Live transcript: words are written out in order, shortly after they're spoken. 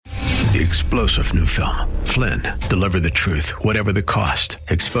the explosive new film, Flynn, deliver the truth, whatever the cost,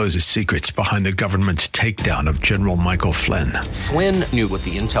 exposes secrets behind the government's takedown of General Michael Flynn. Flynn knew what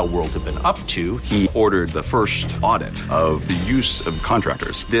the intel world had been up to. He ordered the first audit of the use of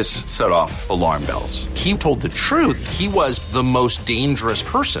contractors. This set off alarm bells. He told the truth. He was the most dangerous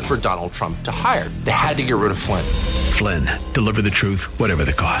person for Donald Trump to hire. They had to get rid of Flynn. Flynn, deliver the truth, whatever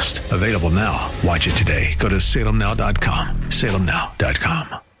the cost. Available now. Watch it today. Go to salemnow.com.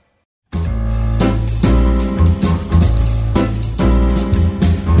 salemnow.com.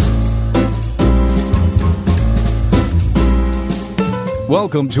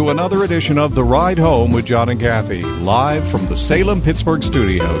 Welcome to another edition of The Ride Home with John and Kathy, live from the Salem-Pittsburgh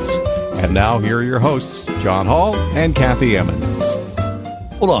studios. And now here are your hosts, John Hall and Kathy Emmons.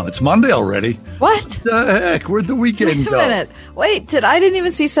 Hold on, it's Monday already. What? The heck? Where'd the weekend go? Wait a minute. Wait, I didn't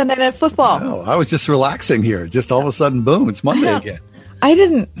even see Sunday Night Football. No, I was just relaxing here. Just all of a sudden, boom, it's Monday again. I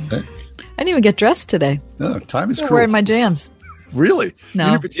didn't even get dressed today. No, time is I'm cruel. wearing my jams. Really? No. You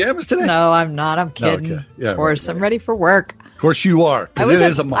in your pajamas today? No, I'm not. I'm kidding. Okay. Yeah, of course, right. I'm ready for work. Of course you are. I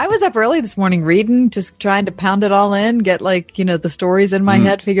was up early this morning reading, just trying to pound it all in, get the stories in my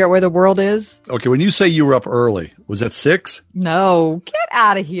head, figure out where the world is. Okay, when you say you were up early, was that 6? No, get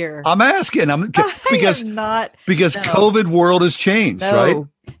out of here. I'm asking. Because COVID world has changed, right?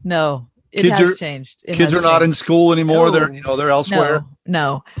 No, it has changed. Kids are not in school anymore. No. They're elsewhere.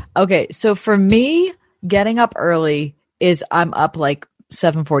 No. Okay, so for me, getting up early is I'm up like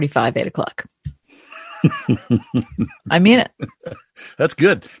 7:45, 8 o'clock. I mean it. That's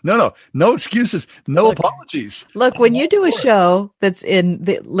good. No excuses. No apologies. Look, when you do a show that's in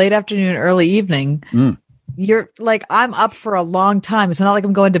the late afternoon, early evening, you're like, I'm up for a long time. It's not like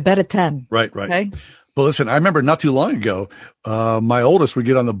I'm going to bed at 10. Right. Okay? Well, listen, I remember not too long ago, my oldest would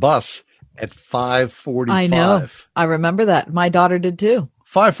get on the bus at 5:45. I know. I remember that. My daughter did too.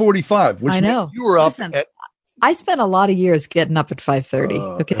 5:45, which I know. meant you were up Listen, at... I spent a lot of years getting up at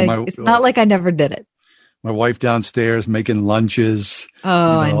 5:30. Okay. It's not like I never did it. My wife downstairs making lunches.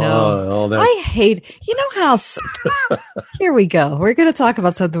 Oh, I know. All that. I hate, how, here we go. We're going to talk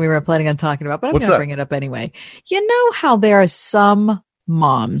about something we weren't planning on talking about, but I'm going to bring it up anyway. You know how there are some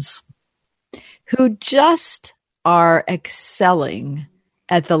moms who just are excelling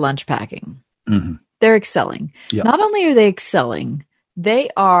at the lunch packing. Mm-hmm. They're excelling. Yeah. Not only are they excelling, they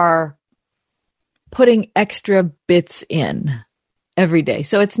are putting extra bits in every day.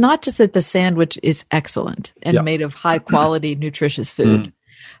 So it's not just that the sandwich is excellent and made of high quality, nutritious food,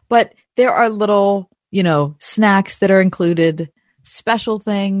 but there are little, snacks that are included, special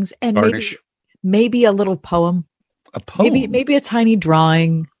things, and maybe a little poem. A poem? Maybe a tiny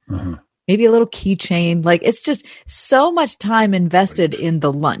drawing, maybe a little keychain. Like, it's just so much time invested in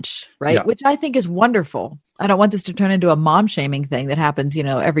the lunch, right? Yeah. Which I think is wonderful. I don't want this to turn into a mom shaming thing that happens,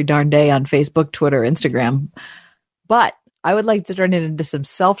 every darn day on Facebook, Twitter, Instagram. But I would like to turn it into some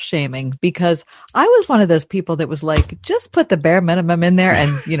self-shaming, because I was one of those people that was like, just put the bare minimum in there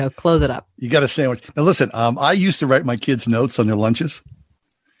and, close it up. You got a sandwich. Now, listen, I used to write my kids notes on their lunches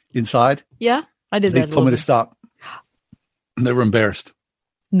inside. Yeah, I did that. They told me to stop. They were embarrassed.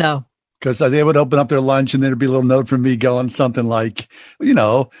 No. Because they would open up their lunch and there'd be a little note from me going something like,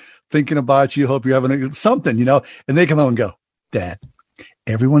 thinking about you, hope you're having something, and they come home and go, Dad,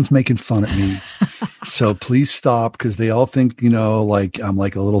 everyone's making fun of me. So please stop, because they all think, like I'm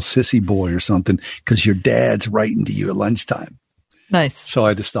like a little sissy boy or something, because your dad's writing to you at lunchtime. Nice. So I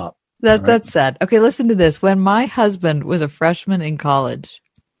had to stop. That's sad. Okay, listen to this. When my husband was a freshman in college,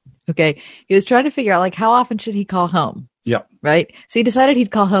 he was trying to figure out, like, how often should he call home? Yeah. Right? So he decided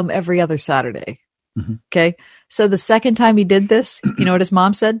he'd call home every other Saturday. Mm-hmm. Okay. So the second time he did this, you know what his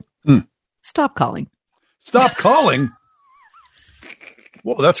mom said? Stop calling. Stop calling?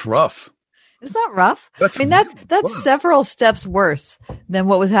 Whoa, that's rough. Isn't that rough? That's rough. several steps worse than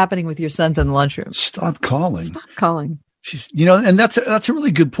what was happening with your sons in the lunchroom. Stop calling. Stop calling. And that's a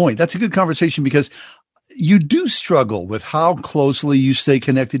really good point. That's a good conversation, because you do struggle with how closely you stay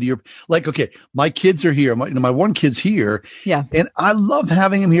connected to your, like, okay, my kids are here. My one kid's here. Yeah. And I love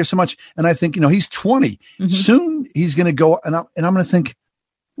having him here so much. And I think, he's 20. Mm-hmm. Soon he's going to go, and I'm going to think,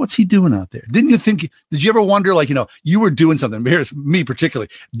 what's he doing out there? Did you ever wonder, like, you were doing something, here's me particularly,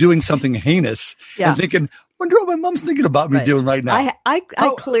 doing something heinous and thinking, wonder what my mom's thinking about me doing right now. I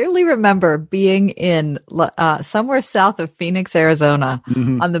clearly remember being in somewhere south of Phoenix, Arizona,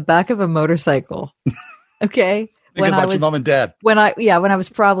 on the back of a motorcycle. Okay. When I was your mom and dad. When I was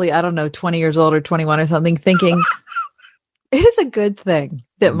probably, 20 years old or 21 or something, thinking it is a good thing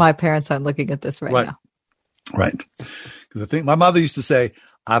that my parents aren't looking at this right now. Right. The thing my mother used to say,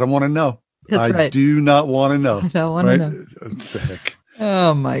 I don't want to know. That's right. I do not want to know. I don't want to know. What the heck?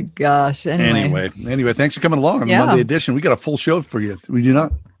 Oh, my gosh. Anyway, thanks for coming along on the Monday edition. We got a full show for you. We do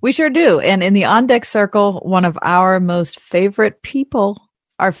not. We sure do. And in the On Deck Circle, one of our most favorite people,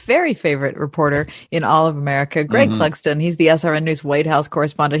 our very favorite reporter in all of America, Greg Clugston. He's the SRN News White House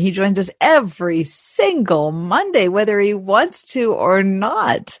correspondent. He joins us every single Monday, whether he wants to or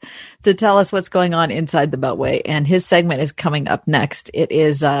not, to tell us what's going on inside the Beltway. And his segment is coming up next. It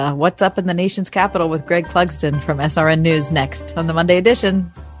is What's Up in the Nation's Capital with Greg Clugston from SRN News next on the Monday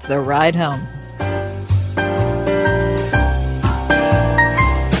edition. It's The Ride Home.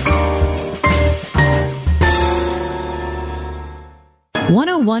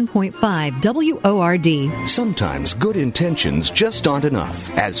 101.5 WORD. Sometimes good intentions just aren't enough,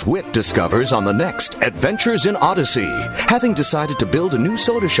 as Whit discovers on the next Adventures in Odyssey. Having decided to build a new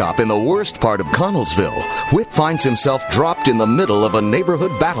soda shop in the worst part of Connellsville, Whit finds himself dropped in the middle of a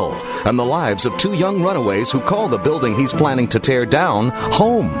neighborhood battle and the lives of two young runaways who call the building he's planning to tear down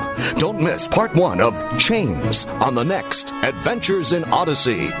home. Don't miss part 1 of Chains on the next Adventures in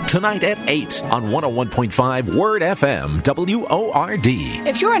Odyssey. Tonight at 8 on 101.5 Word FM WORD.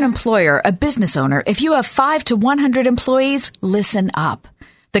 If you're an employer, a business owner, if you have 5 to 100 employees, listen up.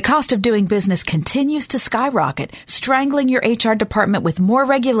 The cost of doing business continues to skyrocket, strangling your HR department with more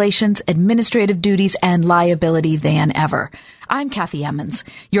regulations, administrative duties, and liability than ever. I'm Kathy Emmons.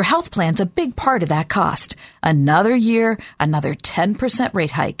 Your health plan's a big part of that cost. Another year, another 10%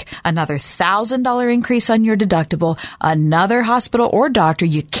 rate hike, another $1,000 increase on your deductible, another hospital or doctor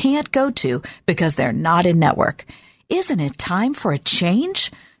you can't go to because they're not in network. Isn't it time for a change?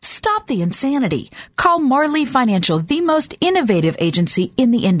 Stop the insanity. Call Marley Financial, the most innovative agency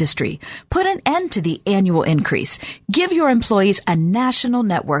in the industry. Put an end to the annual increase. Give your employees a national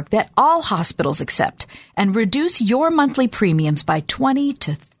network that all hospitals accept and reduce your monthly premiums by 20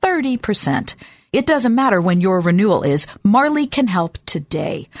 to 30%. It doesn't matter when your renewal is. Marley can help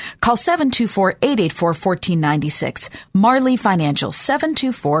today. Call 724-884-1496. Marley Financial,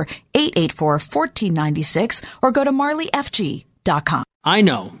 724-884-1496, or go to marleyfg.com. I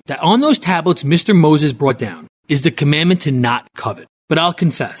know that on those tablets Mr. Moses brought down is the commandment to not covet. But I'll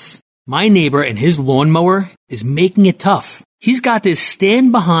confess, my neighbor and his lawnmower is making it tough. He's got this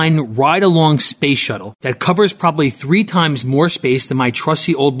stand-behind, ride-along space shuttle that covers probably 3 times more space than my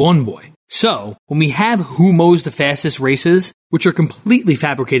trusty old lawn boy. So, when we have Who Mows the Fastest races, which are completely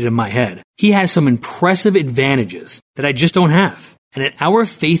fabricated in my head, he has some impressive advantages that I just don't have. And at our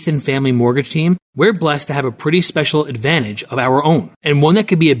Faith and Family Mortgage team, we're blessed to have a pretty special advantage of our own, and one that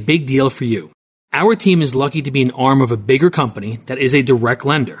could be a big deal for you. Our team is lucky to be an arm of a bigger company that is a direct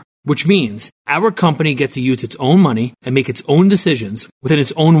lender, which means our company gets to use its own money and make its own decisions within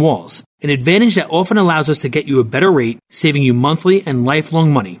its own walls, an advantage that often allows us to get you a better rate, saving you monthly and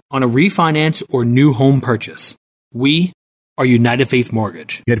lifelong money on a refinance or new home purchase. We are United Faith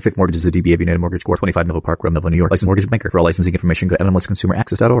Mortgage. United Faith Mortgage is a DBA of United Mortgage Corp. 25 Melville Park Road, Melville, New York. Licensed mortgage banker. For all licensing information, go to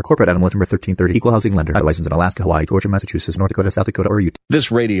NMLSConsumerAccess.org. Corporate NMLS number 1330. Equal housing lender. Licensed in Alaska, Hawaii, Georgia, Massachusetts, North Dakota, South Dakota, or Utah.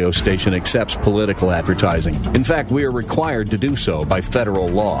 This radio station accepts political advertising. In fact, we are required to do so by federal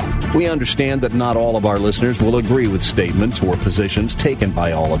law. We understand that not all of our listeners will agree with statements or positions taken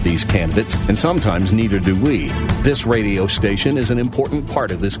by all of these candidates, and sometimes neither do we. This radio station is an important part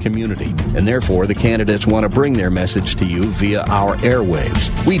of this community, and therefore the candidates want to bring their message to you via our airwaves.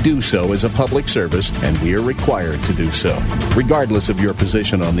 We do so as a public service, and we are required to do so. Regardless of your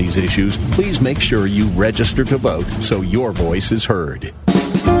position on these issues, please make sure you register to vote so your voice is heard.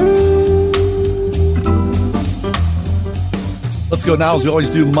 Let's go now, as we always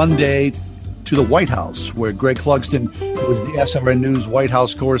do, Monday to the White House, where Greg Clugston, who is the SRN News White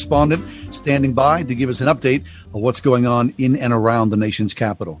House correspondent, standing by to give us an update on what's going on in and around the nation's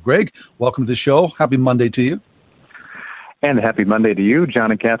capital. Greg, welcome to the show. Happy Monday to you. And happy Monday to you, John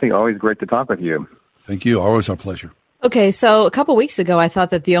and Kathy. Always great to talk with you. Thank you. Always our pleasure. Okay, so a couple weeks ago, I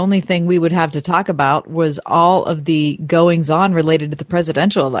thought that the only thing we would have to talk about was all of the goings-on related to the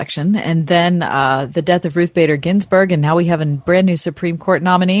presidential election, and then the death of Ruth Bader Ginsburg, and now we have a brand new Supreme Court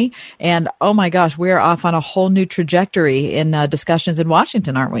nominee, and oh my gosh, we're off on a whole new trajectory in discussions in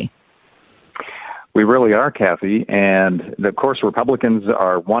Washington, aren't we? We really are, Kathy, and of course Republicans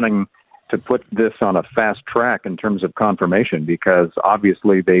are wanting to put this on a fast track in terms of confirmation, because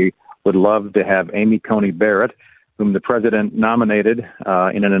obviously they would love to have Amy Coney Barrett, whom the president nominated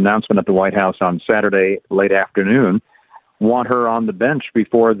in an announcement at the White House on Saturday late afternoon, want her on the bench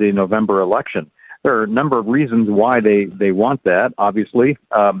before the November election. There are a number of reasons why they want that, obviously.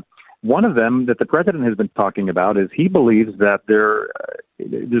 One of them that the president has been talking about is he believes that there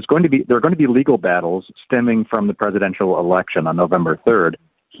are going to be legal battles stemming from the presidential election on November 3rd.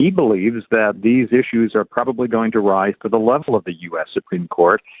 he believes that these issues are probably going to rise to the level of the U.S. Supreme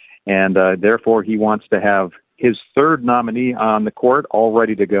Court, and therefore he wants to have his third nominee on the court all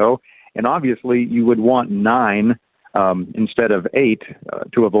ready to go. And obviously, you would want 9 instead of 8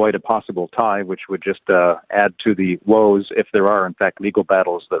 to avoid a possible tie, which would just add to the woes if there are, in fact, legal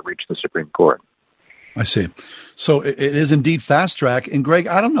battles that reach the Supreme Court. I see. So it is indeed fast track. And Greg,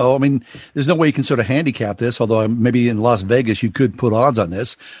 I don't know. I mean, there's no way you can sort of handicap this, although maybe in Las Vegas you could put odds on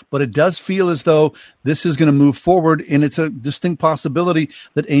this. But it does feel as though this is going to move forward, and it's a distinct possibility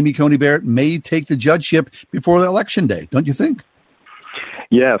that Amy Coney Barrett may take the judgeship before the election day. Don't you think?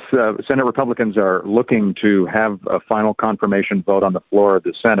 Yes, Senate Republicans are looking to have a final confirmation vote on the floor of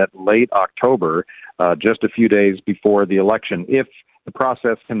the Senate late October, just a few days before the election, if the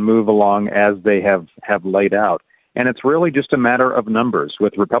process can move along as they have laid out. And it's really just a matter of numbers,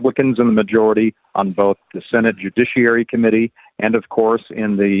 with Republicans in the majority on both the Senate Judiciary Committee and, of course,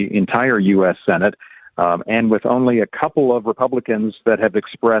 in the entire U.S. Senate, and with only a couple of Republicans that have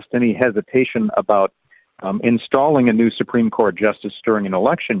expressed any hesitation about installing a new Supreme Court justice during an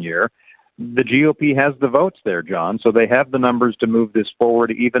election year. The GOP has the votes there, John, so they have the numbers to move this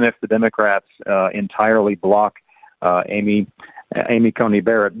forward, even if the Democrats entirely block Amy Coney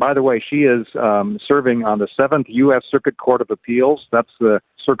Barrett. By the way, she is serving on the 7th U.S. Circuit Court of Appeals. That's the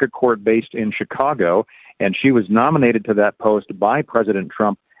circuit court based in Chicago, and she was nominated to that post by President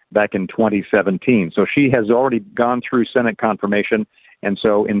Trump back in 2017. So she has already gone through Senate confirmation, and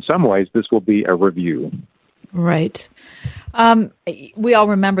so in some ways this will be a review. Right. We all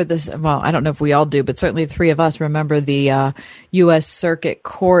remember this. Well, I don't know if we all do, but certainly the three of us remember the U.S. Circuit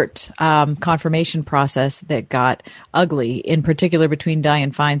Court confirmation process that got ugly, in particular between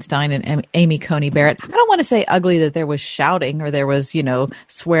Dianne Feinstein and Amy Coney Barrett. I don't want to say ugly that there was shouting or there was,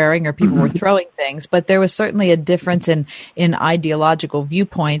 swearing or people were throwing things, but there was certainly a difference in ideological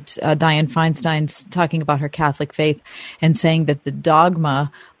viewpoint. Dianne Feinstein's talking about her Catholic faith and saying that the dogma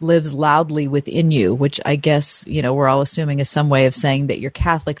lives loudly within you, which I guess, we're all assuming is some way of saying that your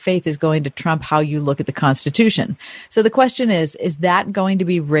Catholic faith is going to trump how you look at the Constitution. So the question is that going to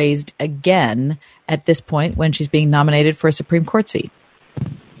be raised again at this point when she's being nominated for a Supreme Court seat?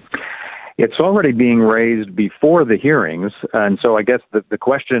 It's already being raised before the hearings, and so I guess the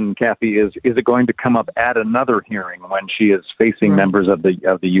question, Kathy, is it going to come up at another hearing when she is facing members of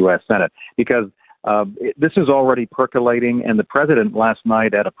the U.S. Senate? Because this is already percolating, and the president last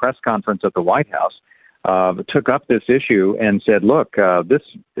night at a press conference at the White House took up this issue and said, look,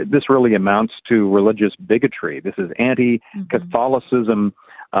 this really amounts to religious bigotry. This is anti-Catholicism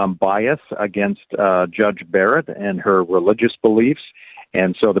bias against Judge Barrett and her religious beliefs.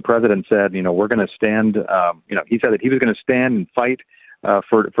 And so the president said, we're going to stand, he said that he was going to stand and fight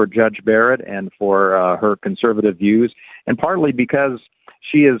for Judge Barrett and for her conservative views, and partly because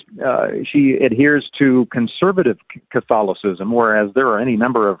she adheres to conservative Catholicism, whereas there are any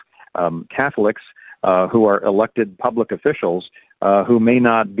number of Catholics who are elected public officials who may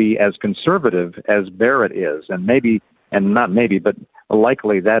not be as conservative as Barrett is, but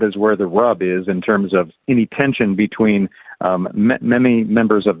likely that is where the rub is in terms of any tension between many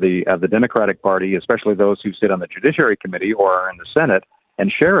members of the Democratic Party, especially those who sit on the Judiciary Committee or are in the Senate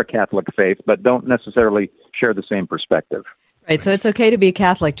and share a Catholic faith, but don't necessarily share the same perspective. Right. So it's okay to be a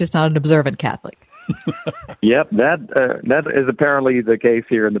Catholic, just not an observant Catholic. Yep, that is apparently the case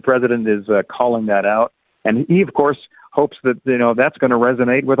here, and the president is calling that out. And he, of course, hopes that that's going to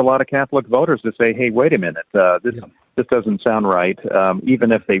resonate with a lot of Catholic voters to say, "Hey, wait a minute, this doesn't sound right,"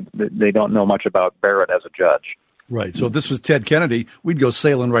 even if they don't know much about Barrett as a judge. Right. So if this was Ted Kennedy, we'd go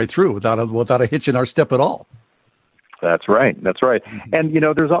sailing right through without a hitch in our step at all. That's right. And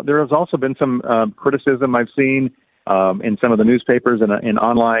there has also been some criticism I've seen in some of the newspapers and in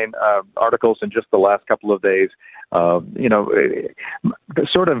online articles in just the last couple of days,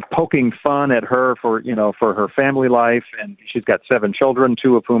 sort of poking fun at her for her family life. And she's got 7 children,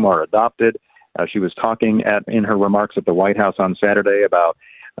 2 of whom are adopted. She was talking in her remarks at the White House on Saturday about,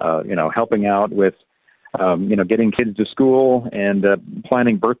 helping out with, getting kids to school and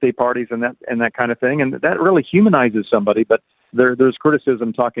planning birthday parties and that kind of thing. And that really humanizes somebody. But there's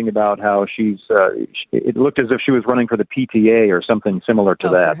criticism talking about how it looked as if she was running for the PTA or something similar to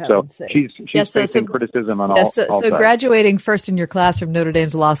that. So she's facing criticism on all sides. So graduating first in your class from Notre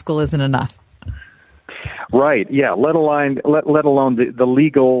Dame's law school isn't enough. Right. Yeah. Let alone the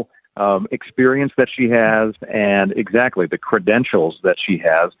legal experience that she has and exactly the credentials that she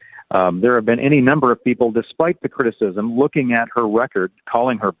has. There have been any number of people, despite the criticism, looking at her record,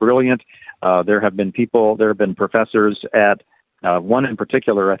 calling her brilliant. There have been professors at One in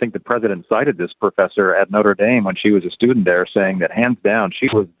particular, I think the president cited this professor at Notre Dame when she was a student there, saying that hands down, she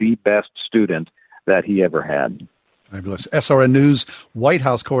was the best student that he ever had. Fabulous. SRN News White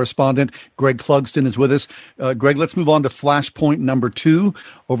House correspondent Greg Clugston is with us. Greg, let's move on to flashpoint number 2.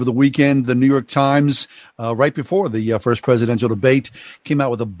 Over the weekend, the New York Times, right before the first presidential debate, came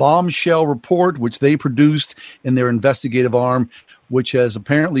out with a bombshell report, which they produced in their investigative arm, which is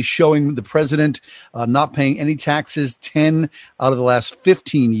apparently showing the president not paying any taxes 10 out of the last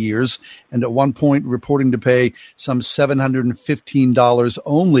 15 years, and at one point reporting to pay some $715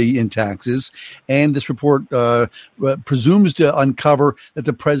 only in taxes. And this report presumes to uncover that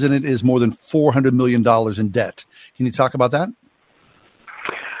the president is more than $400 million in debt. Can you talk about that?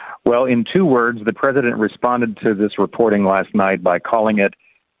 Well, in 2 words, the president responded to this reporting last night by calling it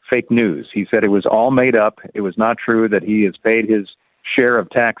fake news. He said it was all made up. It was not true that he has paid his share of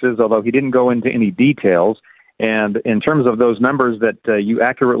taxes, although he didn't go into any details. And in terms of those numbers that you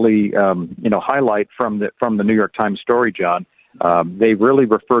accurately, highlight from the New York Times story, John, they really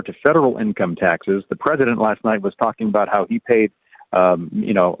refer to federal income taxes. The president last night was talking about how he paid,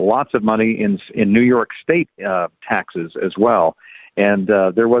 lots of money in New York State taxes as well. And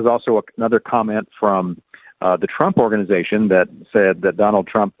there was also another comment from the Trump organization that said that Donald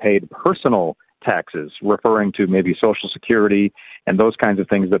Trump paid personal taxes, referring to maybe Social Security and those kinds of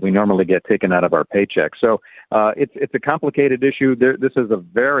things that we normally get taken out of our paycheck. So it's a complicated issue. This is a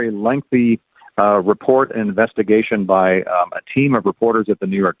very lengthy report and investigation by a team of reporters at the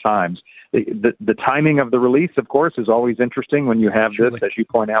New York Times. The timing of the release, of course, is always interesting when you have this, as you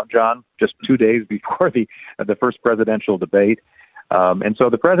point out, John, just 2 days before the first presidential debate. And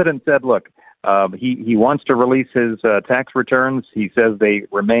so the president said, look, he wants to release his tax returns. He says they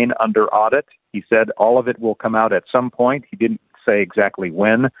remain under audit. He said all of it will come out at some point. He didn't say exactly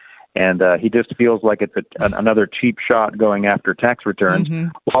when. And he just feels like it's another cheap shot going after tax returns. Mm-hmm.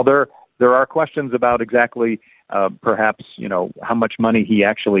 While there are questions about exactly perhaps, how much money he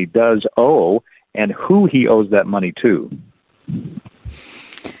actually does owe and who he owes that money to.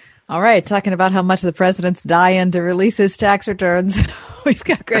 All right, talking about how much the president's dying to release his tax returns. We've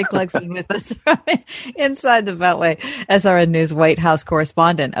got Greg Clugston with us inside the Beltway, SRN News White House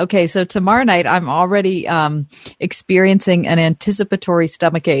correspondent. Okay, so tomorrow night I'm already experiencing an anticipatory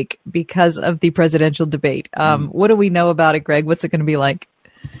stomachache because of the presidential debate. What do we know about it, Greg? What's it going to be like?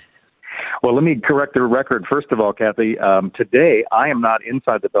 Well, let me correct the record. First of all, Kathy, today I am not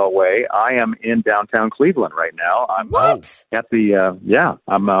inside the Beltway. I am in downtown Cleveland right now. I'm at the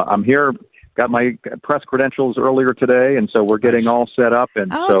I'm here. Got my press credentials earlier today, and so we're getting all set up.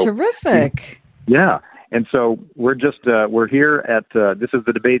 And terrific! Yeah, and so we're just we're here at this is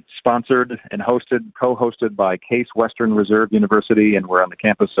the debate sponsored and co-hosted by Case Western Reserve University, and we're on the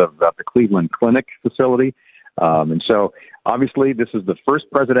campus of the Cleveland Clinic facility. And so, obviously, this is the first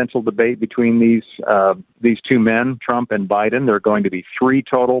presidential debate between these two men, Trump and Biden. There are going to be 3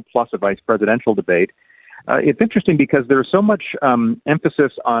 total, plus a vice presidential debate. It's interesting because there's so much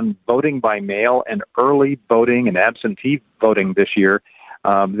emphasis on voting by mail and early voting and absentee voting this year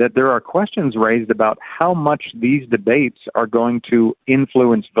that there are questions raised about how much these debates are going to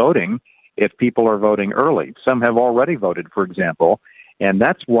influence voting if people are voting early. Some have already voted, for example, and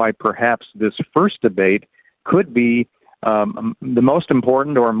that's why perhaps this first debate could be the most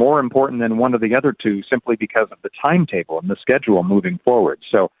important or more important than one of the other two simply because of the timetable and the schedule moving forward.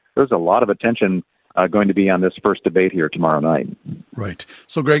 So there's a lot of attention going to be on this first debate here tomorrow night. Right.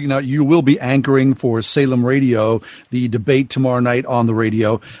 So, Greg, now you will be anchoring for Salem Radio, the debate tomorrow night on the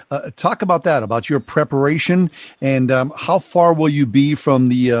radio. Talk about that, about your preparation, and how far will you be from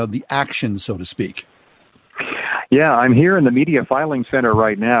the action, so to speak? Yeah, I'm here in the Media Filing Center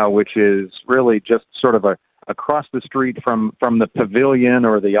right now, which is really just sort of across the street from the pavilion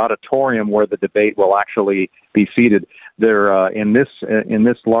or the auditorium where the debate will actually be seated. There in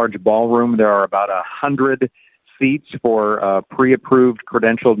this large ballroom, there are about 100 seats for pre-approved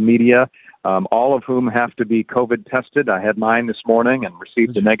credentialed media, all of whom have to be COVID tested. I had mine this morning and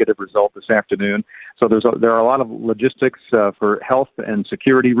received a negative result this afternoon. So there are a lot of logistics for health and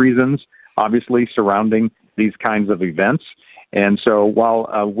security reasons, obviously surrounding these kinds of events. And so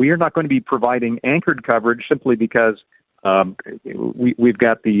while we are not going to be providing anchored coverage simply because we've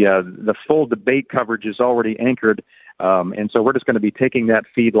got the full debate coverage is already anchored, and so we're just going to be taking that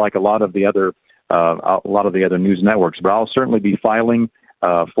feed like a lot of the other news networks. But I'll certainly be filing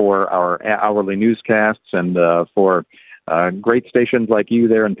for our hourly newscasts and for great stations like you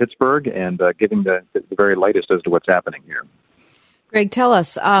there in Pittsburgh and giving the very latest as to what's happening here. Greg, tell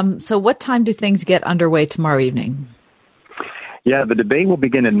us, so what time do things get underway tomorrow evening? Yeah, the debate will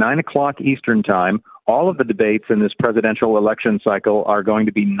begin at 9 o'clock Eastern Time. all of the debates in this presidential election cycle are going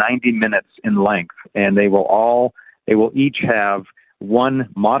to be 90 minutes in length, and they will each have one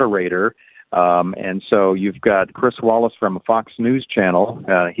moderator. And so you've got Chris Wallace from Fox News Channel.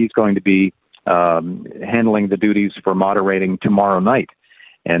 He's going to be handling the duties for moderating tomorrow night.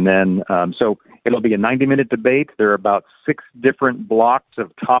 And then, so it'll be a 90-minute debate. There are about 6 different blocks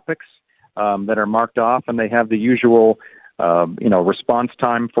of topics that are marked off, and they have the usual, response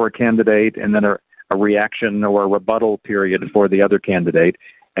time for a candidate, and then a reaction or a rebuttal period for the other candidate.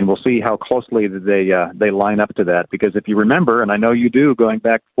 And we'll see how closely they line up to that. Because if you remember, and I know you do, going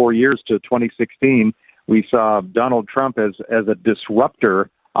back 4 years to 2016, we saw Donald Trump as a disruptor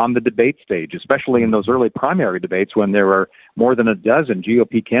on the debate stage, especially in those early primary debates when there were more than a dozen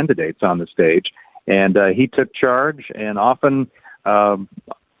GOP candidates on the stage. And he took charge and often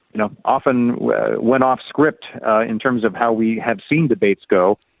went off script in terms of how we have seen debates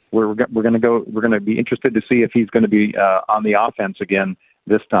go. We're going to be interested to see if he's going to be on the offense again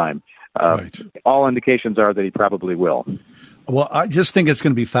this time. Right. All indications are that he probably will. Well, I just think it's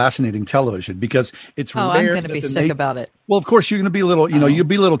going to be fascinating television because it's rare. I'm going to be sick about it. Well, of course, you're going to be a little, you'll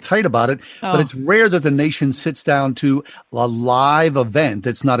be a little tight about it, but it's rare that the nation sits down to a live event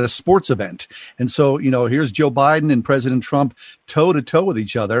that's not a sports event. And so, here's Joe Biden and President Trump toe to toe with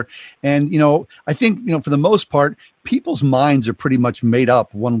each other. And, I think, for the most part, people's minds are pretty much made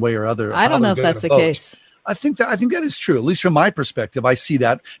up one way or other. I don't know if that's the case. I think that is true. At least from my perspective, I see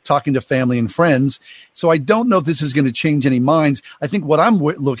that talking to family and friends. So I don't know if this is going to change any minds. I think what I'm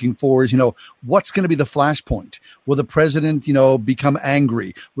looking for is, what's going to be the flashpoint? Will the president, become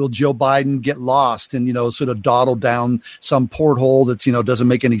angry? Will Joe Biden get lost and, sort of dawdle down some porthole that, doesn't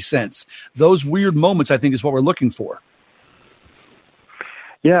make any sense? Those weird moments, I think, is what we're looking for.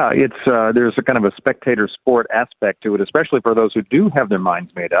 Yeah, it's there's a kind of a spectator sport aspect to it, especially for those who do have their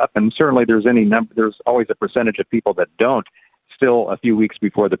minds made up. And certainly there's always a percentage of people that don't, still a few weeks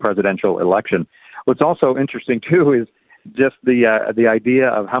before the presidential election. What's also interesting, too, is just the idea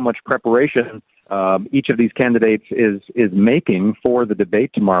of how much preparation each of these candidates is making for the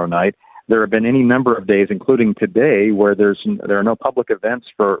debate tomorrow night. There have been any number of days, including today, where there are no public events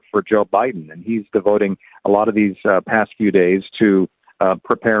for Joe Biden, and he's devoting a lot of these past few days to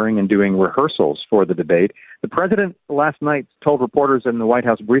preparing and doing rehearsals for the debate. The president last night told reporters in the White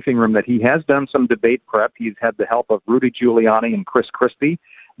House briefing room that he has done some debate prep. He's had the help of Rudy Giuliani and Chris Christie.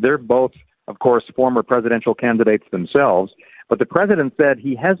 They're both, of course, former presidential candidates themselves. But the president said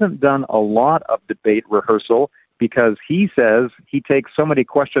he hasn't done a lot of debate rehearsal because he says he takes so many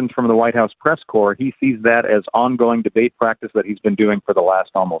questions from the White House press corps. He sees that as ongoing debate practice that he's been doing for the last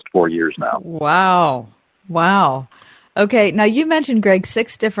almost 4 years now. Wow. Okay, now you mentioned, Greg,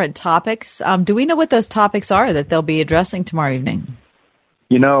 6 different topics. Do we know what those topics are that they'll be addressing tomorrow evening?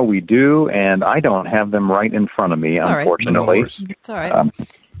 We do, and I don't have them right in front of me, unfortunately. It's all right.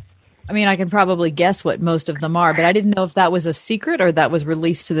 I can probably guess what most of them are, but I didn't know if that was a secret or that was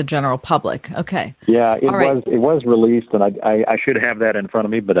released to the general public. Okay. Yeah, it was released, and I should have that in front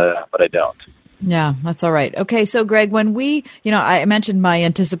of me, but I don't. Yeah, that's all right. Okay, so Greg, when I mentioned my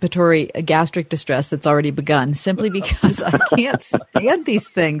anticipatory gastric distress that's already begun simply because I can't stand these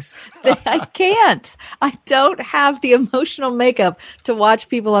things. I can't. I don't have the emotional makeup to watch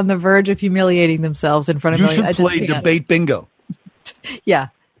people on the verge of humiliating themselves in front of me. You should play debate bingo. Yeah.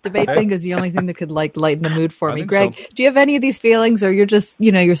 Debate bingo is the only thing that could lighten the mood for me. Greg, do you have any of these feelings, or you're just,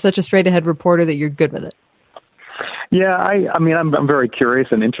 you're such a straight ahead reporter that you're good with it? Yeah, I'm very curious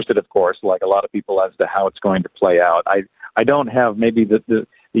and interested, of course, like a lot of people, as to how it's going to play out. I don't have maybe the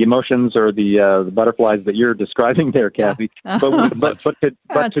emotions or the butterflies that you're describing there, Kathy. But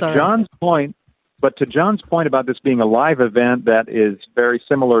to John's point about this being a live event that is very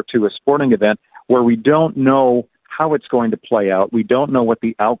similar to a sporting event where we don't know how it's going to play out, we don't know what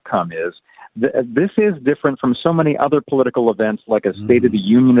the outcome is. This is different from so many other political events like a State of the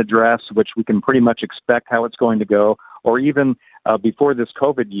Union address, which we can pretty much expect how it's going to go, or even before this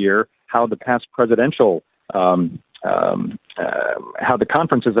COVID year, how the past presidential, how the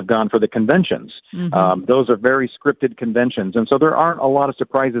conferences have gone for the conventions. Mm-hmm. Those are very scripted conventions, and so there aren't a lot of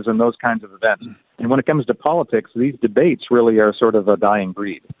surprises in those kinds of events. And when it comes to politics, these debates really are sort of a dying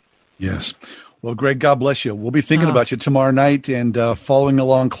breed. Yes. Well, Greg, God bless you. We'll be thinking about you tomorrow night and following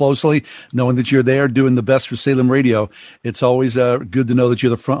along closely, knowing that you're there doing the best for Salem Radio. It's always good to know that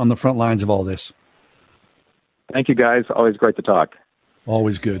you're on the front lines of all this. Thank you, guys. Always great to talk.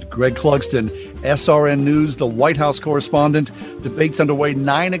 Always good. Greg Clugston, SRN News, the White House correspondent. Debates underway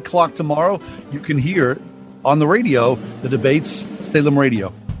 9 o'clock tomorrow. You can hear on the radio the debates, Salem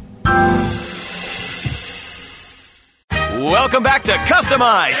Radio. Welcome back to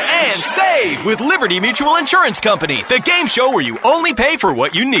Customize and Save with Liberty Mutual Insurance Company, the game show where you only pay for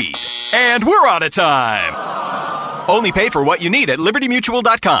what you need. And we're out of time. Only pay for what you need at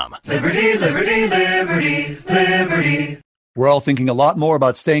libertymutual.com. Liberty, liberty, liberty, liberty. We're all thinking a lot more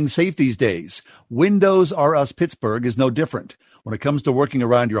about staying safe these days. Windows R Us Pittsburgh is no different. When it comes to working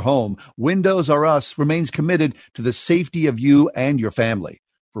around your home, Windows R Us remains committed to the safety of you and your family.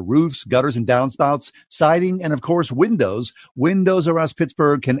 For roofs, gutters, and downspouts, siding, and of course, windows, Windows R Us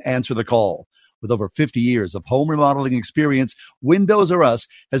Pittsburgh can answer the call. With over 50 years of home remodeling experience, Windows R Us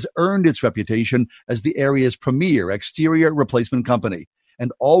has earned its reputation as the area's premier exterior replacement company.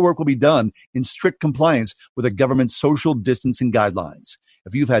 And all work will be done in strict compliance with the government's social distancing guidelines.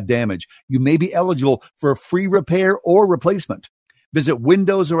 If you've had damage, you may be eligible for a free repair or replacement. Visit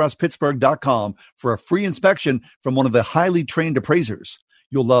windowsruspittsburgh.com for a free inspection from one of the highly trained appraisers.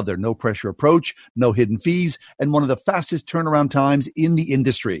 You'll love their no-pressure approach, no hidden fees, and one of the fastest turnaround times in the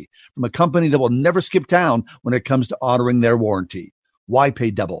industry from a company that will never skip town when it comes to honoring their warranty. Why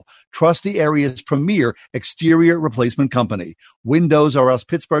pay double? Trust the area's premier exterior replacement company.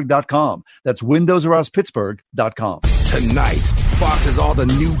 windowsruspittsburgh.com. That's windowsruspittsburgh.com. Tonight, Fox has all the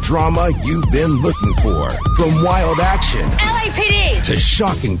new drama you've been looking for. From wild action, LAPD, to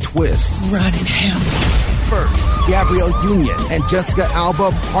shocking twists. Running him. First, Gabrielle Union and Jessica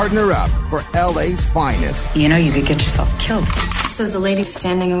Alba partner up for LA's finest. You know you could get yourself killed. Says the lady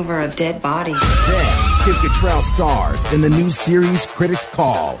standing over a dead body. Then, Kim Cattrall stars in the new series critics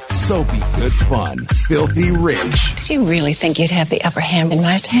call soapy good fun, Filthy Rich. Did you really think you'd have the upper hand in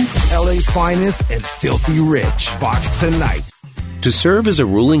my town? LA's finest and Filthy Rich. Fox tonight. To serve as a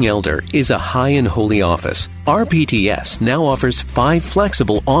ruling elder is a high and holy office. RPTS now offers 5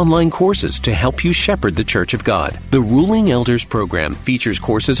 flexible online courses to help you shepherd the Church of God. The Ruling Elders program features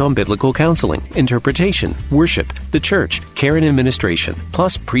courses on biblical counseling, interpretation, worship, the church, care and administration,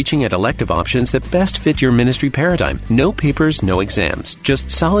 plus preaching and elective options that best fit your ministry paradigm. No papers, no exams,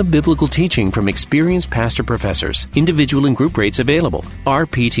 just solid biblical teaching from experienced pastor professors. Individual and group rates available.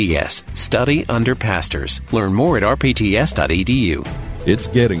 RPTS, Study Under Pastors. Learn more at rpts.edu. It's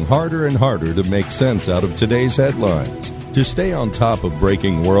getting harder and harder to make sense out of today's headlines. To stay on top of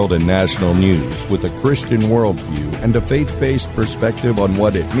breaking world and national news with a Christian worldview and a faith-based perspective on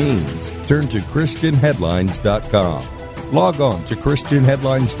what it means, turn to ChristianHeadlines.com. Log on to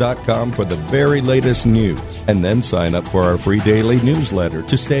ChristianHeadlines.com for the very latest news, and then sign up for our free daily newsletter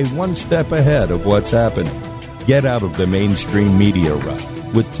to stay one step ahead of what's happening. Get out of the mainstream media rut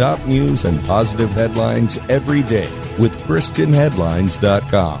with top news and positive headlines every day with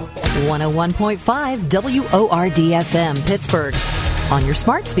ChristianHeadlines.com. 101.5 WORD-FM Pittsburgh. On your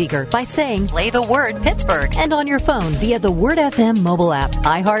smart speaker by saying, play the word Pittsburgh. And on your phone via the Word FM mobile app,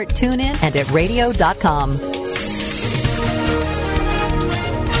 iHeart, TuneIn, and at radio.com.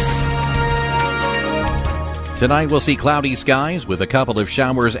 Tonight we'll see cloudy skies with a couple of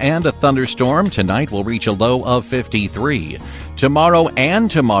showers and a thunderstorm. Tonight we'll reach a low of 53. Tomorrow and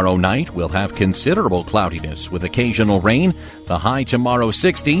tomorrow night we'll have considerable cloudiness with occasional rain. The high tomorrow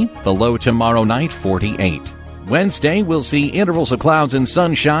 60, the low tomorrow night 48. Wednesday we'll see intervals of clouds and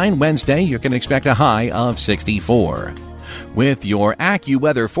sunshine. Wednesday you can expect a high of 64. With your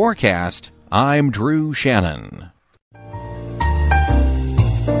AccuWeather forecast, I'm Drew Shannon.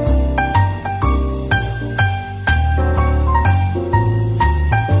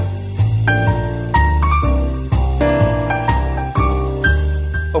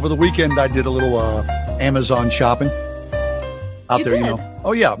 Over the weekend, I did a little Amazon shopping out there. Did? You know.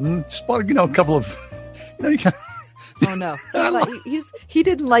 Oh yeah, just bought a couple of. You kind of, oh no, he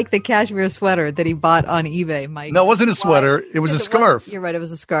didn't like the cashmere sweater that he bought on eBay, Mike. No, it wasn't a sweater. It was a scarf. You're right. It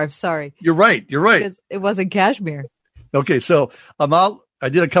was a scarf. Sorry. You're right. Because it wasn't cashmere. Okay, so I'm out. I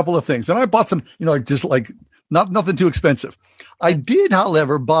did a couple of things, and I bought some. Just like nothing too expensive. I did,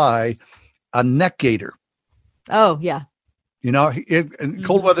 however, buy a neck gaiter. Oh yeah.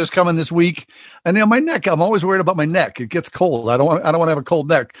 Cold weather's coming this week, and my neck. I'm always worried about my neck. It gets cold. I don't want to have a cold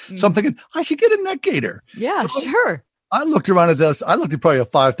neck. So I'm thinking I should get a neck gaiter. Yeah, sure. I looked around at this. I looked at probably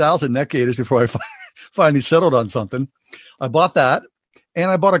 5,000 neck gaiters before I finally settled on something. I bought that, and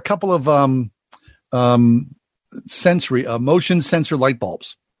I bought a couple of motion sensor light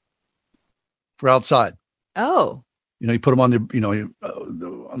bulbs for outside. Oh, you put them on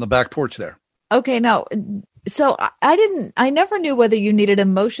on the back porch there. Okay, now. So I never knew whether you needed a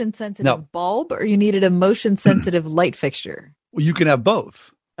motion sensitive bulb or you needed a motion sensitive light fixture. Well, you can have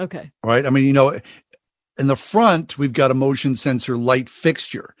both. Okay. Right. I mean, in the front, we've got a motion sensor light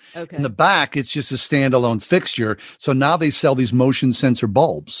fixture. Okay. In the back, it's just a standalone fixture. So now they sell these motion sensor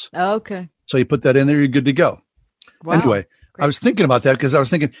bulbs. Okay. So you put that in there, you're good to go. Wow. Anyway, I was thinking about that because I was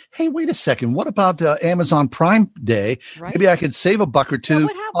thinking, hey, wait a second. What about Amazon Prime Day? Right. Maybe I could save a buck or two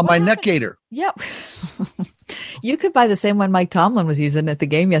on my neck gaiter. Yep. You could buy the same one Mike Tomlin was using at the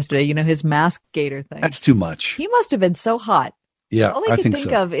game yesterday. You know, his mask gaiter thing. That's too much. He must have been so hot. Yeah, all I can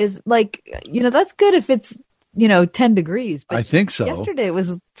think of is like, that's good if it's, 10 degrees. But I think so. Yesterday it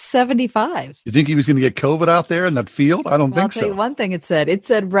was 75. You think he was going to get COVID out there in that field? I don't think I'll tell so. you one thing it said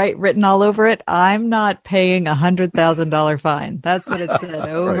written all over it, I'm not paying $100,000 fine. That's what it said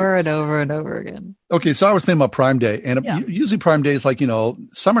over and over and over again. Okay, so I was thinking about Prime Day, and usually Prime Day is like,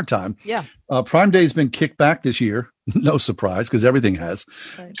 summertime. Yeah. Prime Day has been kicked back this year, no surprise, because everything has,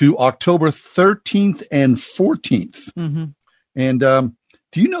 to October 13th and 14th. Mm-hmm. And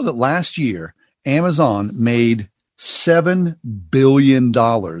do you know that last year, Amazon made $7 billion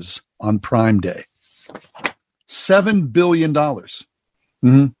on Prime Day? $7 billion.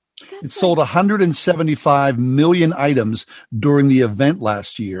 Mm-hmm. It sold 175 million items during the event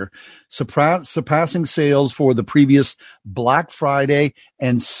last year, surpassing sales for the previous Black Friday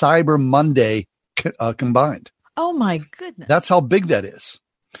and Cyber Monday combined. Oh, my goodness. That's how big that is.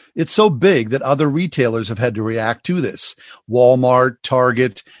 It's so big that other retailers have had to react to this. Walmart,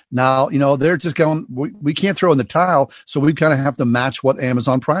 Target. Now, they're just going, we can't throw in the towel, so we kind of have to match what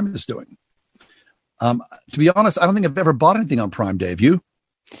Amazon Prime is doing. To be honest, I don't think I've ever bought anything on Prime Day. Have you?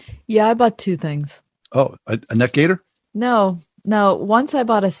 Yeah, I bought two things. Oh, a neck gaiter? No. Once I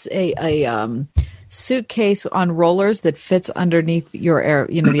bought a suitcase on rollers that fits underneath your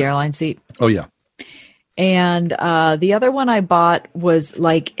the airline seat. Oh, yeah. And the other one I bought was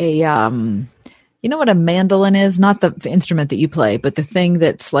like a, you know what a mandolin is? Not the instrument that you play, but the thing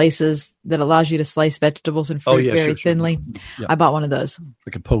that allows you to slice vegetables and fruit very thinly. Yeah. I bought one of those.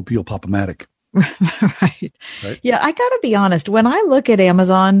 Like a Popeel Pop-O-Matic. Right. Yeah, I got to be honest. When I look at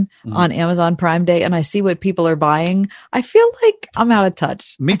Amazon on Amazon Prime Day and I see what people are buying, I feel like I'm out of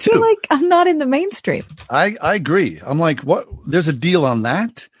touch. Me too. I feel like I'm not in the mainstream. I agree. I'm like, what? There's a deal on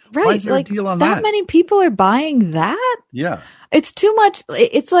that? Right. Why is there a deal on that? That many people are buying that? Yeah. It's too much.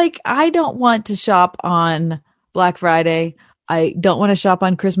 It's like, I don't want to shop on Black Friday. I don't want to shop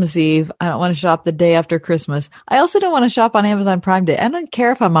on Christmas Eve. I don't want to shop the day after Christmas. I also don't want to shop on Amazon Prime Day. I don't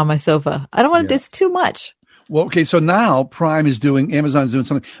care if I'm on my sofa. I don't want to, it's too much. Well, okay. So now Amazon's doing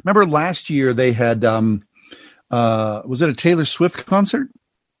something. Remember last year they had, was it a Taylor Swift concert?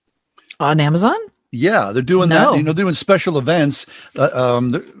 On Amazon? Yeah, they're doing that. Doing special events.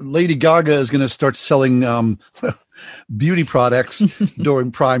 Lady Gaga is going to start selling beauty products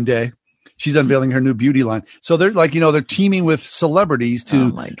during Prime Day. She's unveiling her new beauty line. So they're like, they're teaming with celebrities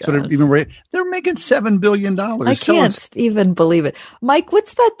to sort of even they're making $7 billion. I can't even believe it. Mike,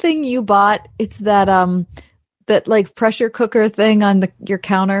 what's that thing you bought? It's that that like pressure cooker thing on your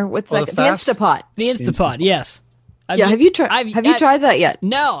counter. What's that? The Instapot. The Instapot. Yes. Have you tried? Have you tried that yet?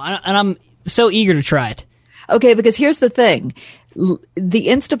 No, and I'm so eager to try it. Okay, because here's the thing: the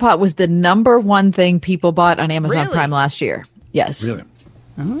Instapot was the number one thing people bought on Amazon Prime last year. Yes. Really?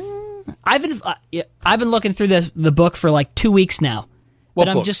 I've been looking through the book for like 2 weeks now, but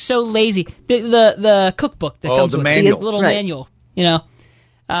I'm just so lazy. The cookbook that comes with manual. The little manual,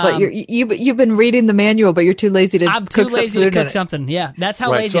 But you've been reading the manual, but you're too lazy to. I'm too lazy to cook something. Yeah, that's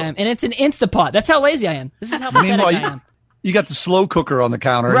how lazy I am, and it's an Instapot. That's how lazy I am. This is how pathetic I am. You got the slow cooker on the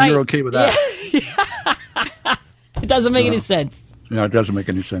counter, and you're okay with that. Yeah. It doesn't make any sense. No, it doesn't make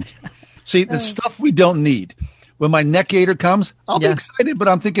any sense. See, the stuff we don't need. When my neck gaiter comes, I'll be excited, but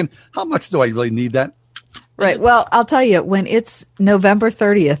I'm thinking, how much do I really need that? Right. Well, I'll tell you, when it's November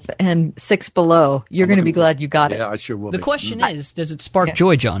 30th and 6 below, you're going to be glad you got it. Yeah, I sure will. The question is, does it spark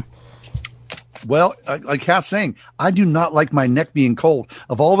joy, John? Well, like Kat's saying, I do not like my neck being cold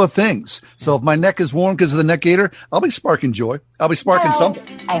of all the things. So if my neck is warm because of the neck gaiter, I'll be sparking joy. I'll be sparking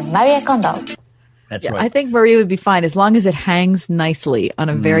something. I'm Maria Kondo. That's right. I think Maria would be fine as long as it hangs nicely on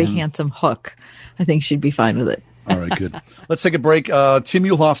a very handsome hook. I think she'd be fine with it. All right, good. Let's take a break. Tim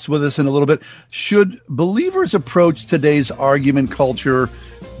Muehlhoff's with us in a little bit. Should believers approach today's argument culture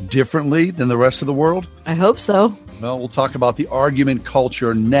differently than the rest of the world? I hope so. Well, we'll talk about the argument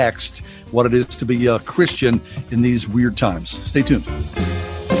culture next, what it is to be a Christian in these weird times. Stay tuned.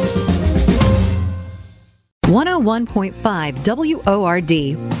 101.5 WORD.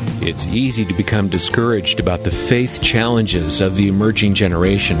 It's easy to become discouraged about the faith challenges of the emerging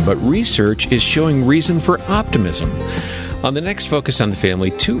generation, but research is showing reason for optimism. On the next Focus on the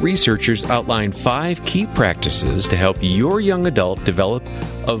Family, 2 researchers outline 5 key practices to help your young adult develop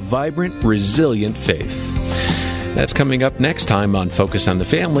a vibrant, resilient faith. That's coming up next time on Focus on the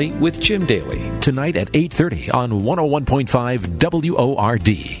Family with Jim Daly. Tonight at 8:30 on 101.5 WORD.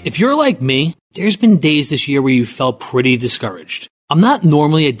 If you're like me, There's been days this year where you felt pretty discouraged. I'm not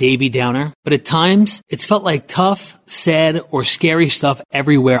normally a Davy Downer, but at times it's felt like tough, sad, or scary stuff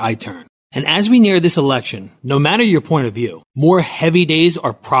everywhere I turn. And as we near this election, no matter your point of view, more heavy days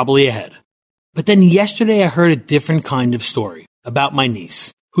are probably ahead. But then yesterday I heard a different kind of story about my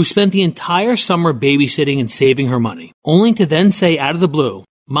niece, who spent the entire summer babysitting and saving her money, only to then say out of the blue,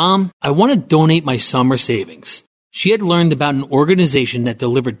 "Mom, I want to donate my summer savings." She had learned about an organization that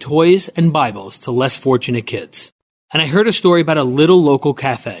delivered toys and Bibles to less fortunate kids. And I heard a story about a little local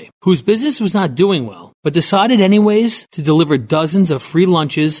cafe whose business was not doing well, but decided anyways to deliver dozens of free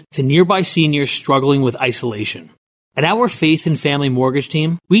lunches to nearby seniors struggling with isolation. At our Faith and Family Mortgage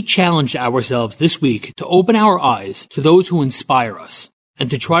team, we challenged ourselves this week to open our eyes to those who inspire us and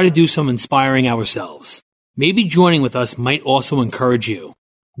to try to do some inspiring ourselves. Maybe joining with us might also encourage you.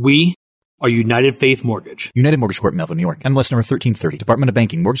 We are United Faith Mortgage. United Mortgage Corp, Melville, New York. NMLS number 1330. Department of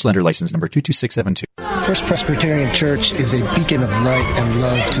Banking. Mortgage Lender License number 22672. First Presbyterian Church is a beacon of light and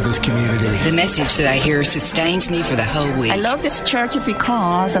love to this community. The message that I hear sustains me for the whole week. I love this church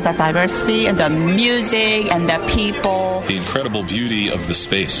because of the diversity and the music and the people. The incredible beauty of the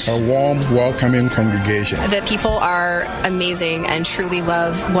space. A warm, welcoming congregation. The people are amazing and truly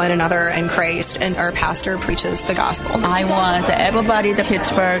love one another and Christ, and our pastor preaches the gospel. I want everybody in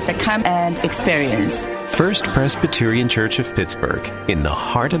Pittsburgh to come and experience. First Presbyterian Church of Pittsburgh, in the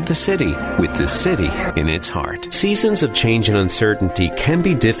heart of the city, with the city in its heart. Seasons of change and uncertainty can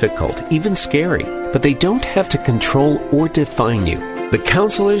be difficult, even scary, but they don't have to control or define you. The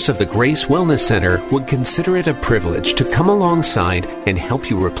counselors of the Grace Wellness Center would consider it a privilege to come alongside and help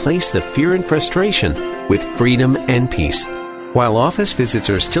you replace the fear and frustration with freedom and peace. While office visits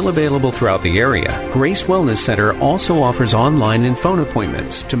are still available throughout the area, Grace Wellness Center also offers online and phone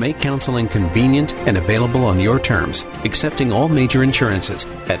appointments to make counseling convenient and available on your terms, accepting all major insurances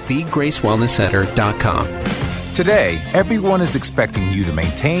at thegracewellnesscenter.com. Today, everyone is expecting you to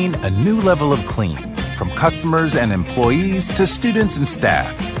maintain a new level of clean, from customers and employees to students and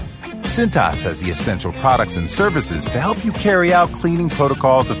staff. Cintas has the essential products and services to help you carry out cleaning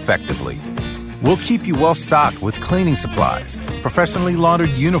protocols effectively. We'll keep you well stocked with cleaning supplies, professionally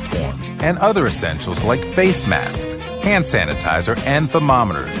laundered uniforms, and other essentials like face masks, hand sanitizer, and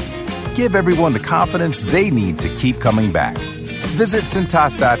thermometers. Give everyone the confidence they need to keep coming back. Visit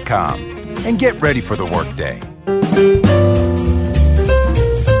Cintas.com and get ready for the workday.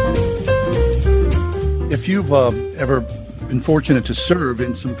 If you've ever been fortunate to serve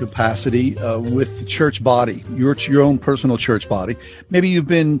in some capacity with the church body, your own personal church body, maybe you've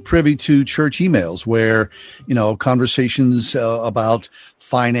been privy to church emails where, conversations about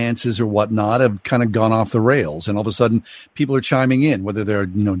finances or whatnot have kind of gone off the rails, and all of a sudden people are chiming in, whether they're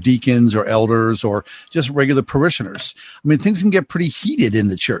deacons or elders or just regular parishioners. I mean, things can get pretty heated in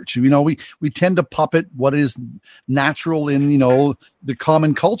the church. We tend to puppet what is natural in the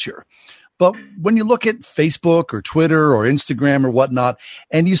common culture. But when you look at Facebook or Twitter or Instagram or whatnot,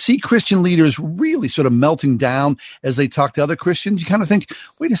 and you see Christian leaders really sort of melting down as they talk to other Christians, you kind of think,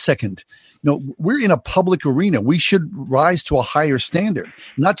 wait a second, we're in a public arena. We should rise to a higher standard,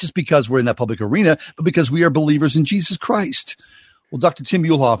 not just because we're in that public arena, but because we are believers in Jesus Christ. Well, Dr. Tim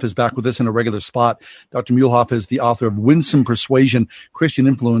Muehlhoff is back with us in a regular spot. Dr. Muehlhoff is the author of Winsome Persuasion, Christian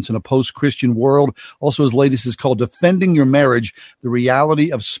Influence in a Post-Christian World. Also, his latest is called Defending Your Marriage, The Reality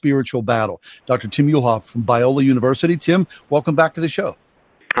of Spiritual Battle. Dr. Tim Muehlhoff from Biola University. Tim, welcome back to the show.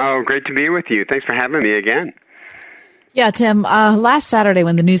 Oh, great to be with you. Thanks for having me again. Yeah, Tim, last Saturday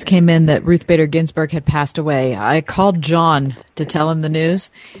when the news came in that Ruth Bader Ginsburg had passed away, I called John to tell him the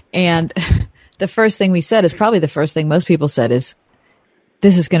news. And the first thing we said is probably the first thing most people said is,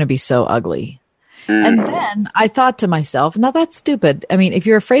 this is going to be so ugly. And then I thought to myself, now that's stupid. I mean, if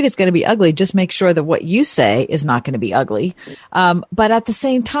you're afraid it's going to be ugly, just make sure that what you say is not going to be ugly. But at the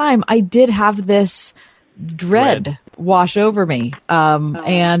same time, I did have this dread wash over me.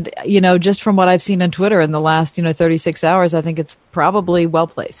 And, just from what I've seen on Twitter in the last, 36 hours, I think it's probably well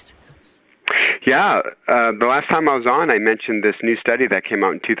placed. Yeah, the last time I was on, I mentioned this new study that came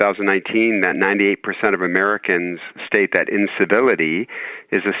out in 2019 that 98% of Americans state that incivility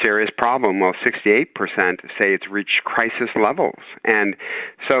is a serious problem, while 68% say it's reached crisis levels. And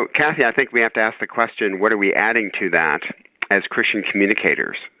so, Kathy, I think we have to ask the question, what are we adding to that as Christian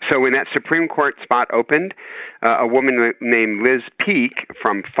communicators? So when that Supreme Court spot opened, a woman named Liz Peek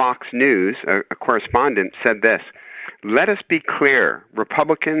from Fox News, a correspondent, said this: "Let us be clear,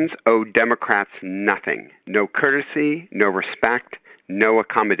 Republicans owe Democrats nothing. No courtesy, no respect, no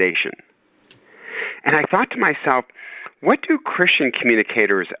accommodation." And I thought to myself, what do Christian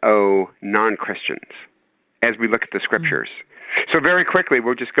communicators owe non-Christians as we look at the scriptures? So very quickly,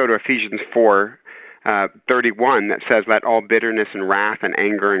 we'll just go to Ephesians 4:31 that says, "Let all bitterness and wrath and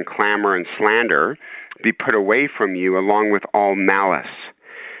anger and clamor and slander be put away from you, along with all malice."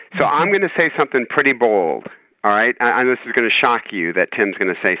 So I'm going to say something pretty bold. All right, and this is going to shock you that Tim's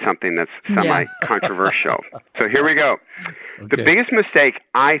going to say something that's semi-controversial. So here we go. Okay. The biggest mistake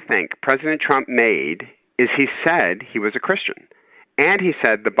I think President Trump made is he said he was a Christian. And he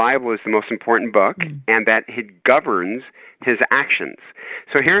said the Bible is the most important book and that it governs his actions.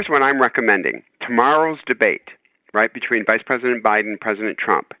 So here's what I'm recommending. Tomorrow's debate, right, between Vice President Biden and President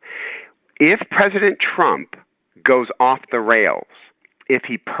Trump. If President Trump goes off the rails, if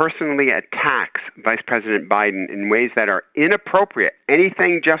he personally attacks Vice President Biden in ways that are inappropriate,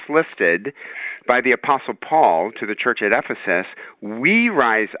 anything just listed by the Apostle Paul to the church at Ephesus, we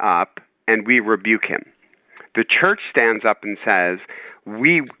rise up and we rebuke him. The church stands up and says,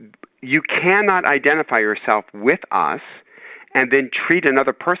 you cannot identify yourself with us and then treat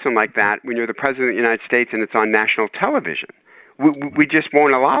another person like that when you're the President of the United States and it's on national television. We just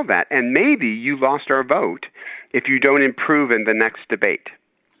won't allow that. And maybe you lost our vote if you don't improve in the next debate.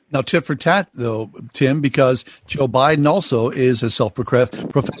 Now, tit for tat, though, Tim, because Joe Biden also is a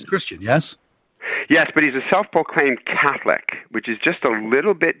self-professed Christian, yes? Yes, but he's a self-proclaimed Catholic, which is just a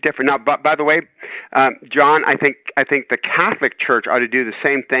little bit different. Now, by the way, John, I think the Catholic Church ought to do the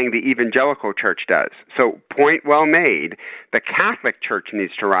same thing the evangelical church does. So, point well made. The Catholic Church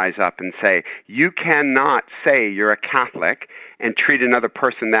needs to rise up and say, you cannot say you're a Catholic and treat another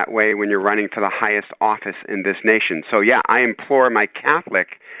person that way when you're running for the highest office in this nation. So, yeah, I implore my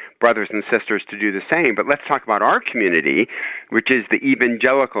Catholic brothers and sisters to do the same. But let's talk about our community, which is the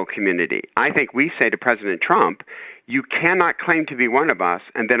evangelical community. I think we say to President Trump, you cannot claim to be one of us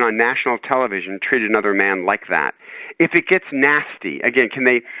and then on national television treat another man like that. If it gets nasty, again, can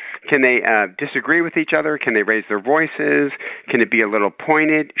they disagree with each other? Can they raise their voices? Can it be a little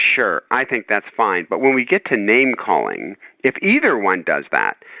pointed? Sure, I think that's fine. But when we get to name calling, if either one does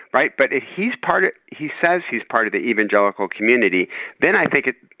that, right? But if he says he's part of the evangelical community, then I think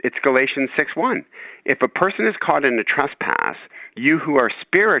it's Galatians 6:1. If a person is caught in a trespass, you who are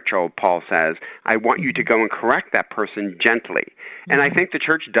spiritual, Paul says, I want you to go and correct that person gently. And I think the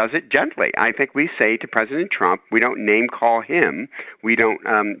church does it gently. I think we say to President Trump, we don't name call him, we don't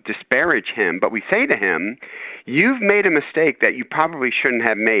disparage him, but we say to him, you've made a mistake that you probably shouldn't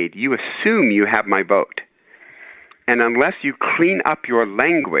have made. You assume you have my vote. And unless you clean up your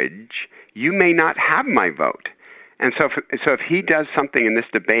language, you may not have my vote. And so if he does something in this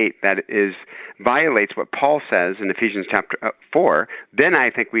debate that violates what Paul says in Ephesians chapter 4, then I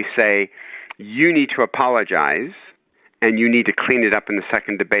think we say, you need to apologize and you need to clean it up in the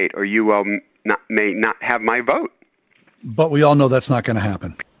second debate or you may not have my vote. But we all know that's not going to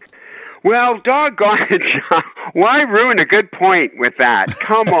happen. Well, doggone it, John. Why ruin a good point with that?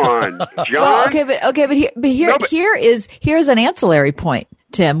 Come on, John. Well, here's an ancillary point,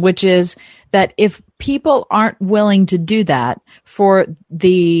 Tim, which is that if people aren't willing to do that for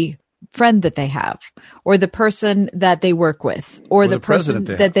the friend that they have, or the person that they work with, or the person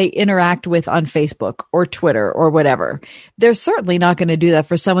that they interact with on Facebook or Twitter or whatever, they're certainly not going to do that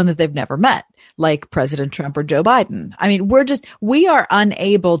for someone that they've never met, like President Trump or Joe Biden. I mean, we are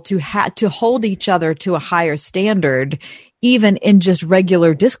unable to hold each other to a higher standard, even in just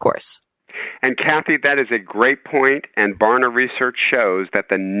regular discourse. And Kathy, that is a great point, and Barna research shows that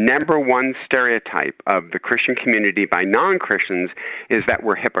the number one stereotype of the Christian community by non-Christians is that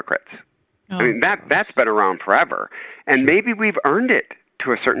we're hypocrites. Oh, I mean, that's been around forever, and maybe we've earned it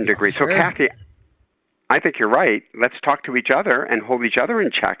to a certain degree. So, Kathy, I think you're right. Let's talk to each other and hold each other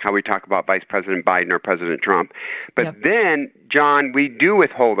in check how we talk about Vice President Biden or President Trump. But then, John, we do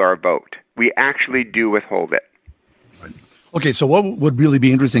withhold our vote. We actually do withhold it. Okay, so what would really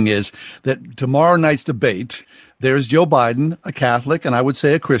be interesting is that tomorrow night's debate, there's Joe Biden, a Catholic, and I would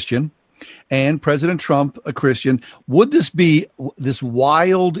say a Christian, and President Trump, a Christian. Would this be this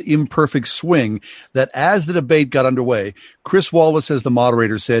wild, imperfect swing that as the debate got underway, Chris Wallace, as the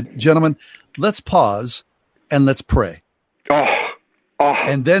moderator, said, gentlemen, let's pause and let's pray.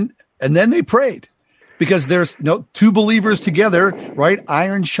 And then they prayed. Because there's two believers together, right?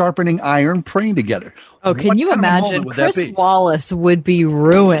 Iron sharpening iron, praying together. Oh, can you imagine? Chris Wallace would be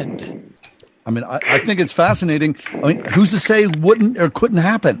ruined. I mean, I think it's fascinating. I mean, who's to say wouldn't or couldn't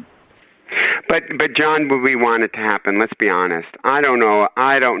happen? But John, would we want it to happen? Let's be honest. I don't know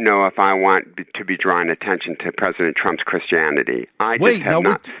if I want to be drawing attention to President Trump's Christianity. But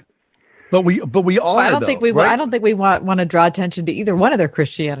we are. I don't think we want to draw attention to either one of their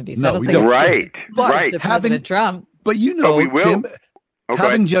Christianities. No, I don't we think don't. Right. To President Trump. But we will. Tim,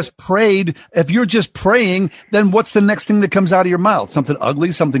 having just prayed, if you're just praying, then what's the next thing that comes out of your mouth? Something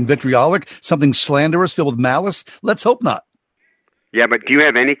ugly, something vitriolic, something slanderous, filled with malice? Let's hope not. Yeah, but do you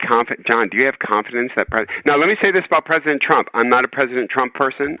have any John, do you have confidence that now let me say this about President Trump. I'm not a President Trump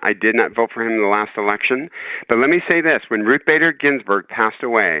person. I did not vote for him in the last election. But let me say this. When Ruth Bader Ginsburg passed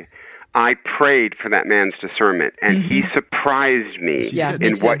away, I prayed for that man's discernment, and he surprised me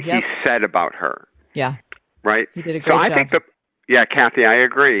in what he said about her. Yeah. Right? He did a great job. Kathy, I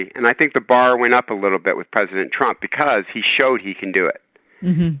agree. And I think the bar went up a little bit with President Trump because he showed he can do it.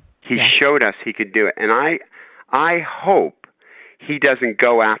 He showed us he could do it. And I hope he doesn't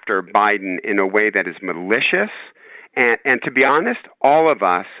go after Biden in a way that is malicious. And to be honest, all of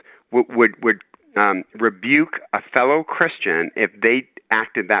us would rebuke a fellow Christian if they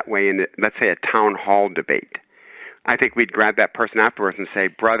acted that way in, let's say, a town hall debate. I think we'd grab that person afterwards and say,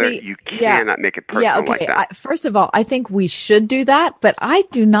 brother, you cannot make it personal like that. First of all, I think we should do that, but I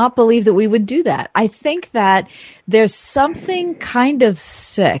do not believe that we would do that. I think that there's something kind of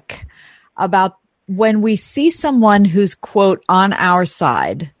sick about when we see someone who's, quote, on our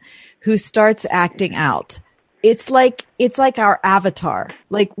side, who starts acting out. It's like our avatar.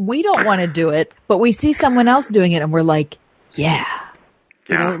 Like, we don't want to do it, but we see someone else doing it and we're like,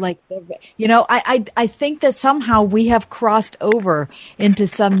 I think that somehow we have crossed over into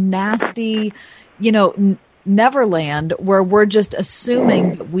some nasty, Neverland where we're just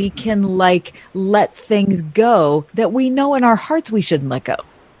assuming that we can let things go that we know in our hearts we shouldn't let go.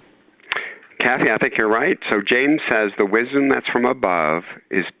 Kathy, I think you're right. So James says the wisdom that's from above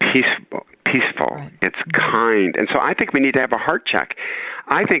is peaceful. Right. It's kind. And so I think we need to have a heart check.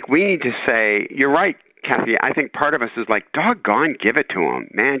 I think we need to say, you're right, Kathy. I think part of us is like, doggone, give it to him,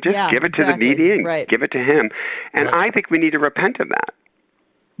 man. Just give it to the meeting. Right. Give it to him. And I think we need to repent of that.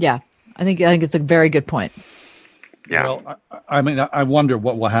 Yeah. I think it's a very good point. Yeah. Well, I wonder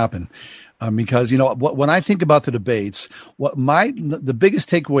what will happen. Because, when I think about the debates, the biggest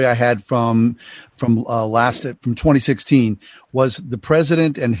takeaway I had from 2016 was the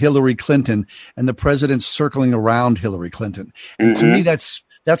president and Hillary Clinton and the president circling around Hillary Clinton. And to me, that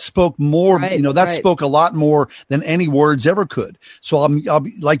spoke more, spoke a lot more than any words ever could. So I'll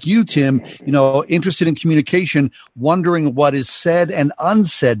be like you, Tim, interested in communication, wondering what is said and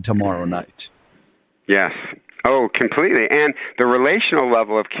unsaid tomorrow night. Yes. Oh, completely. And the relational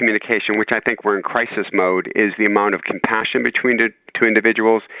level of communication, which I think we're in crisis mode, is the amount of compassion between the two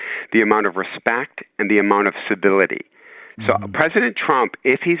individuals, the amount of respect, and the amount of civility. So President Trump,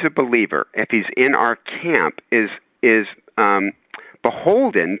 if he's a believer, if he's in our camp, is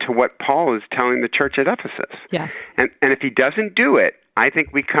beholden to what Paul is telling the church at Ephesus. Yeah. And if he doesn't do it, I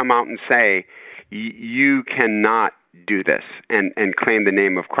think we come out and say, you cannot do this and claim the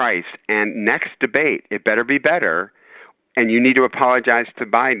name of Christ. And next debate, it better be better, and you need to apologize to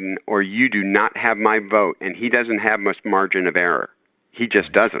Biden or you do not have my vote. And he doesn't have much margin of error. He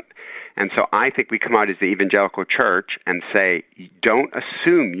just doesn't. And so I think we come out as the evangelical church and say, don't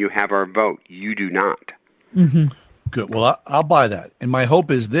assume you have our vote. You do not. Mm-hmm. Good. Well, I'll buy that. And my hope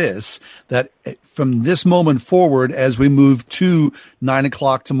is that from this moment forward, as we move to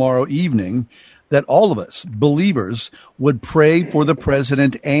 9:00 tomorrow evening, that all of us, believers, would pray for the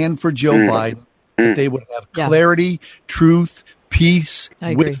president and for Joe Biden, that they would have clarity, truth, peace,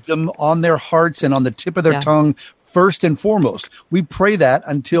 wisdom on their hearts and on the tip of their tongue, first and foremost. We pray that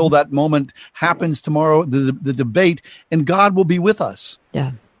until that moment happens tomorrow, the debate, and God will be with us.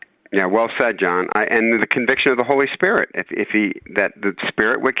 Yeah. Yeah, well said, John. And the conviction of the Holy Spirit, that the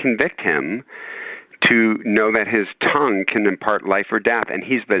Spirit would convict him to know that his tongue can impart life or death, and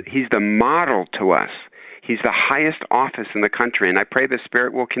he's the model to us. He's the highest office in the country, and I pray the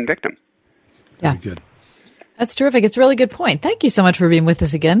Spirit will convict him. Yeah, very good. That's terrific. It's a really good point. Thank you so much for being with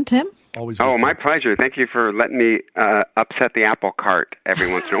us again, Tim. Always. Oh, my pleasure. Thank you for letting me upset the apple cart every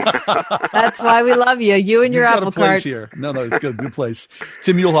once in a while. That's why we love you. You and your You've got apple a place cart. here. No, it's good. Good place.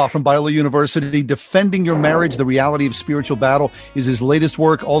 Tim Muehlhoff from Biola University. Defending Your Marriage, The Reality of Spiritual Battle is his latest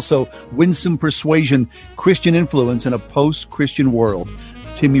work. Also, Winsome Persuasion, Christian Influence in a Post-Christian World.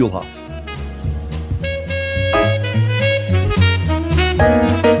 Tim Muehlhoff.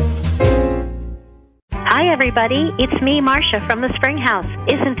 Hi, everybody. It's me, Marcia, from the Springhouse.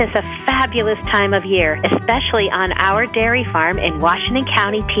 Isn't this a fabulous time of year, especially on our dairy farm in Washington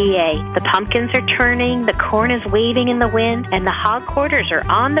County, PA? The pumpkins are turning, the corn is waving in the wind, and the hog quarters are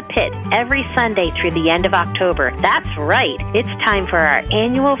on the pit every Sunday through the end of October. That's right. It's time for our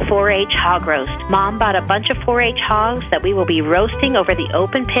annual 4-H hog roast. Mom bought a bunch of 4-H hogs that we will be roasting over the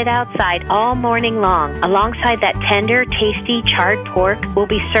open pit outside all morning long. Alongside that tender, tasty, charred pork, we'll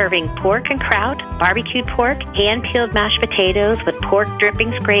be serving pork and kraut, barbecued pork pork, hand-peeled mashed potatoes with pork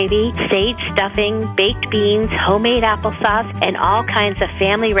drippings gravy, sage stuffing, baked beans, homemade applesauce, and all kinds of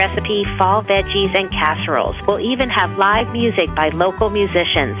family recipe fall veggies and casseroles. We'll even have live music by local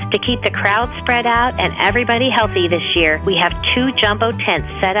musicians. To keep the crowd spread out and everybody healthy this year, we have 2 jumbo tents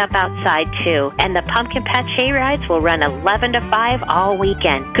set up outside too, and the pumpkin patch hay rides will run 11 to 5 all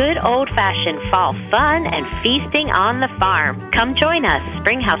weekend. Good old-fashioned fall fun and feasting on the farm. Come join us,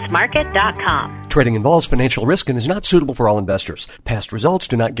 springhousemarket.com. Trading involves financial risk and is not suitable for all investors. Past results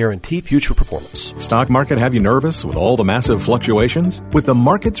do not guarantee future performance. Stock market have you nervous with all the massive fluctuations? With the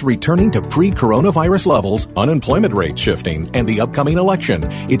markets returning to pre-coronavirus levels, unemployment rate shifting, and the upcoming election,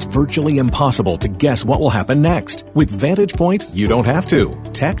 it's virtually impossible to guess what will happen next. With Vantage Point, you don't have to.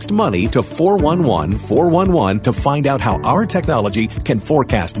 Text money to 411-411 to find out how our technology can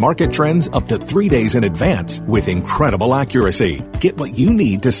forecast market trends up to 3 days in advance with incredible accuracy. Get what you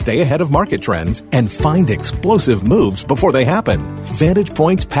need to stay ahead of market trends and find explosive moves before they happen. Vantage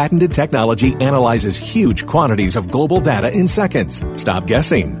Point's patented technology analyzes huge quantities of global data in seconds. Stop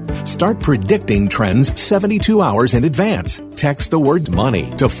guessing. Start predicting trends 72 hours in advance. Text the word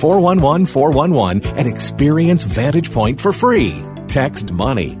money to 411-411 and experience Vantage Point for free. Text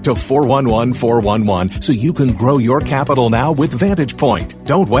money to 411-411 so you can grow your capital now with Vantage Point.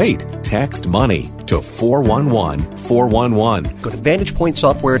 Don't wait. Text money to 411-411. Go to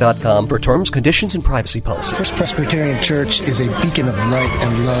VantagePointSoftware.com for terms, conditions, and privacy policy. First Presbyterian Church is a beacon of light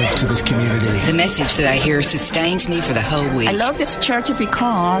and love to this community. The message that I hear sustains me for the whole week. I love this church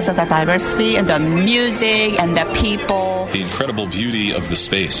because of the diversity and the music and the people. The incredible beauty of the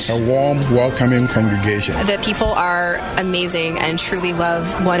space. A warm, welcoming congregation. The people are amazing and truly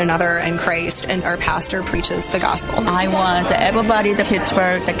love one another and Christ, and our pastor preaches the gospel. I want everybody to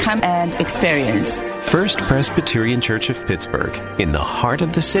Pittsburgh to come and experience. First Presbyterian Church of Pittsburgh, in the heart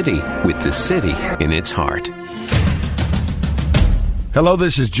of the city, with the city in its heart. Hello,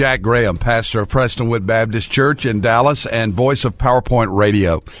 this is Jack Graham, pastor of Prestonwood Baptist Church in Dallas and voice of PowerPoint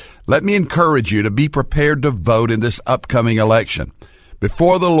Radio. Let me encourage you to be prepared to vote in this upcoming election.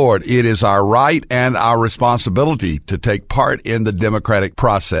 Before the Lord, it is our right and our responsibility to take part in the democratic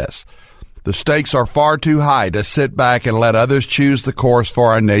process. The stakes are far too high to sit back and let others choose the course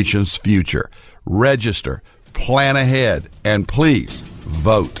for our nation's future. Register, plan ahead, and please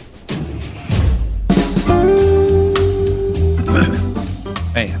vote.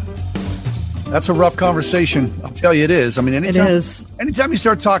 Man, that's a rough conversation. I'll tell you it is. I mean, anytime you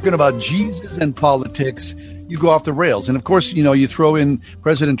start talking about Jesus and politics, you go off the rails. And of course, you throw in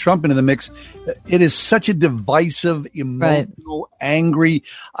President Trump into the mix. It is such a divisive, emotional, angry.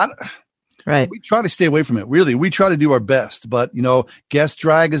 Right. We try to stay away from it. Really, we try to do our best, but guests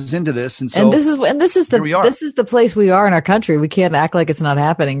drag us into this, and so this is the place we are in our country. We can't act like it's not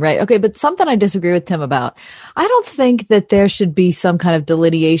happening, right? Okay, but something I disagree with Tim about. I don't think that there should be some kind of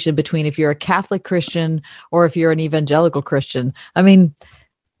delineation between if you're a Catholic Christian or if you're an evangelical Christian. I mean,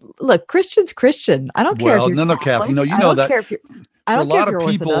 look, Christian's Christian. I don't care if you're Catholic. No, you know that. I don't care if for a lot of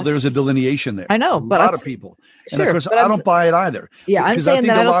people, Orthodox. There's a delineation there. I know, a but lot of people. Sure, and of course, I don't buy it either. Yeah, I'm saying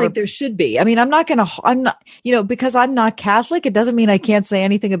that I don't think there should be. I mean, I'm not, because I'm not Catholic, it doesn't mean I can't say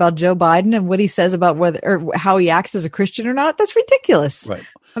anything about Joe Biden and what he says about whether or how he acts as a Christian or not. That's ridiculous. Right.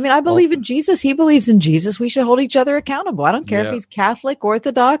 I mean, I believe in Jesus. He believes in Jesus. We should hold each other accountable. I don't care if he's Catholic,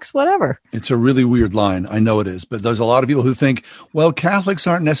 Orthodox, whatever. It's a really weird line. I know it is. But there's a lot of people who think, well, Catholics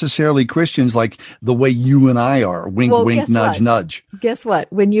aren't necessarily Christians like the way you and I are. Wink, wink, nudge, nudge. Guess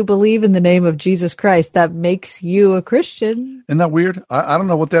what? When you believe in the name of Jesus Christ, that makes you a Christian. Isn't that weird? I don't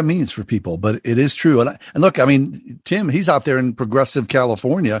know what that means for people, but it is true. And look, I mean, Tim, he's out there in progressive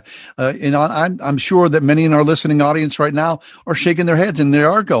California. I'm sure that many in our listening audience right now are shaking their heads and they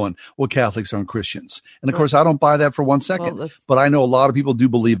are going, well, Catholics aren't Christians. And of course, I don't buy that for 1 second, but I know a lot of people do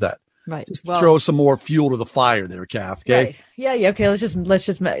believe that. Right. Just throw some more fuel to the fire there, Kath. Okay. Right. Yeah. Okay. Let's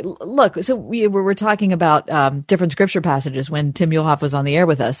just look. So we're talking about different scripture passages when Tim Muehlhoff was on the air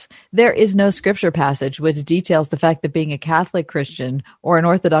with us. There is no scripture passage which details the fact that being a Catholic Christian or an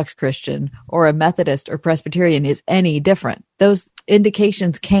Orthodox Christian or a Methodist or Presbyterian is any different. Those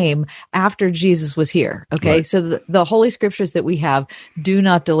indications came after Jesus was here. Okay. Right. So the Holy Scriptures that we have do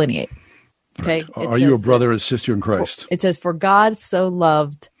not delineate. Okay. Right. Are you a brother or sister in Christ? It says, for God so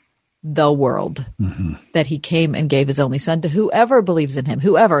loved the world that he came and gave his only son to whoever believes in him,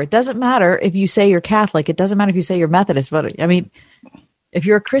 whoever. It doesn't matter if you say you're Catholic. It doesn't matter if you say you're Methodist. But I mean, if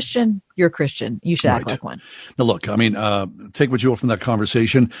you're a Christian, you're a Christian. You should act like one. Now, look, I mean, take what you will from that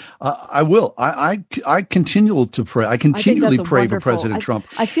conversation. I will. I continue to pray. I continually pray for President Trump.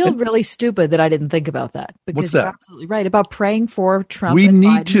 I feel really stupid that I didn't think about that. Because what's that? You're absolutely right about praying for Trump. We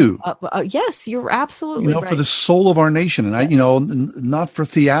need to. Yes, you're absolutely right. For the soul of our nation. And not for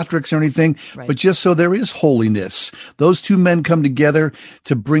theatrics or anything, but just so there is holiness. Those two men come together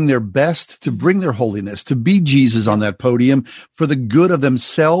to bring their best, to bring their holiness, to be Jesus on that podium for the good of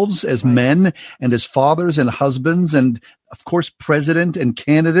themselves as men and as fathers and husbands and, of course, president and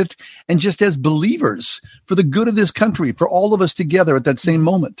candidate, and just as believers for the good of this country, for all of us together at that same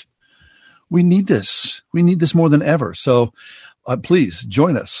moment. We need this. We need this more than ever. So please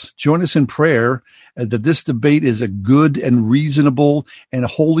join us. Join us in prayer that this debate is a good and reasonable and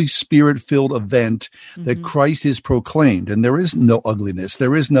Holy Spirit-filled event that Christ is proclaimed. And there is no ugliness.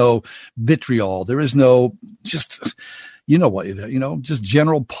 There is no vitriol. There is no just, just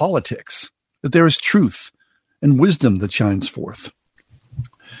general politics. That there is truth and wisdom that shines forth.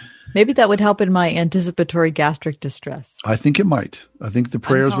 Maybe that would help in my anticipatory gastric distress. I think it might. I think the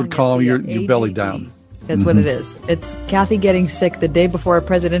prayers would calm your belly down. That's what it is. It's Kathy getting sick the day before a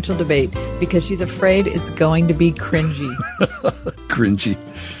presidential debate because she's afraid it's going to be cringy. Cringy.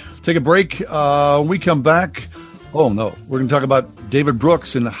 Take a break. When we come back, we're going to talk about David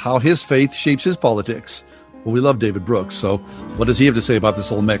Brooks and how his faith shapes his politics. Well, we love David Brooks, so what does he have to say about this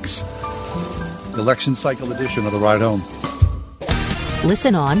whole mix? Election cycle edition of The Ride Home.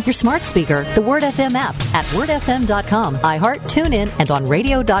 Listen on your smart speaker, the Word FM app at wordfm.com, iHeart, TuneIn, and on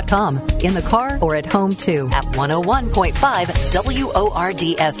radio.com. In the car or at home, too, at 101.5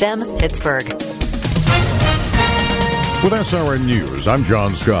 WORD-FM, Pittsburgh. With SRN News, I'm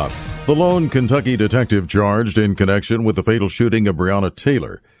John Scott. The lone Kentucky detective charged in connection with the fatal shooting of Breonna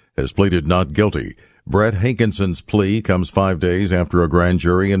Taylor has pleaded not guilty. Brett Hankinson's plea comes 5 days after a grand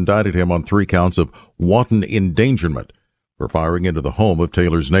jury indicted him on 3 counts of wanton endangerment for firing into the home of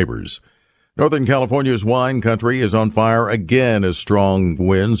Taylor's neighbors. Northern California's wine country is on fire again as strong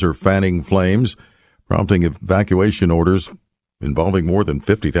winds are fanning flames, prompting evacuation orders involving more than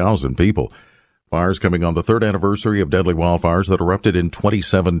 50,000 people. Fires coming on the 3rd anniversary of deadly wildfires that erupted in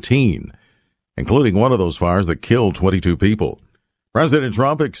 2017, including one of those fires that killed 22 people. President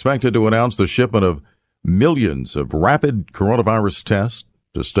Trump expected to announce the shipment of millions of rapid coronavirus tests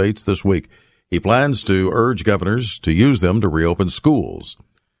to states this week. He plans to urge governors to use them to reopen schools.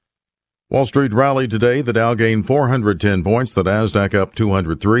 Wall Street rallied today. The Dow gained 410 points, the Nasdaq up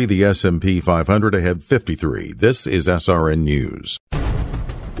 203, the S&P 500 ahead 53. This is SRN News.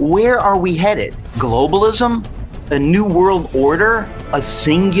 Where are we headed? Globalism? A new world order? A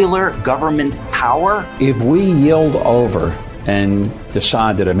singular government power? If we yield over and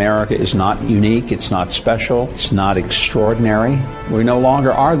decide that America is not unique, it's not special, it's not extraordinary, we no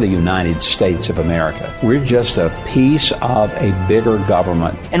longer are the United States of America. We're just a piece of a bigger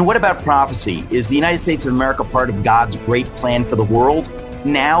government. And what about prophecy? Is the United States of America part of God's great plan for the world?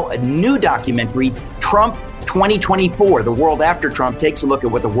 Now, a new documentary, Trump 2024, The World After Trump, takes a look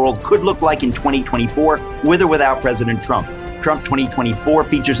at what the world could look like in 2024 with or without President Trump. Trump 2024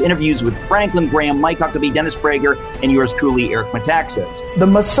 features interviews with Franklin Graham, Mike Huckabee, Dennis Prager, and yours truly, Eric Metaxas. The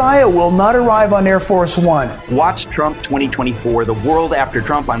Messiah will not arrive on Air Force One. Watch Trump 2024, The World After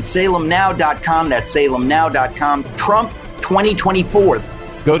Trump on salemnow.com. That's salemnow.com. Trump 2024.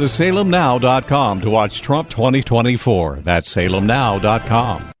 Go to salemnow.com to watch Trump 2024. That's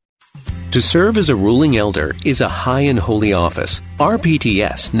salemnow.com. To serve as a ruling elder is a high and holy office.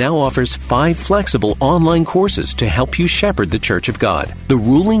 RPTS now offers 5 flexible online courses to help you shepherd the Church of God. The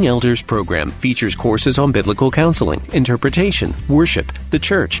Ruling Elders program features courses on biblical counseling, interpretation, worship, the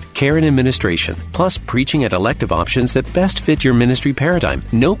church, care and administration, plus preaching at elective options that best fit your ministry paradigm.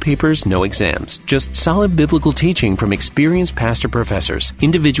 No papers, no exams. Just solid biblical teaching from experienced pastor professors.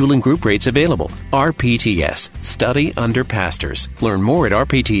 Individual and group rates available. RPTS. Study under pastors. Learn more at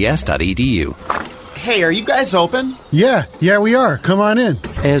rpts.edu. Hey, are you guys open? Yeah, we are. Come on in.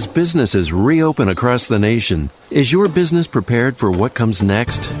 As businesses reopen across the nation, is your business prepared for what comes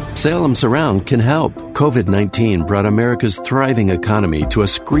next? Salem Surround can help. COVID-19 brought America's thriving economy to a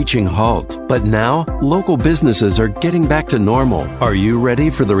screeching halt. But now, local businesses are getting back to normal. Are you ready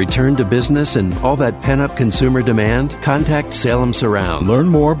for the return to business and all that pent-up consumer demand? Contact Salem Surround. Learn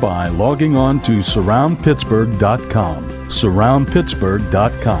more by logging on to surroundpittsburgh.com.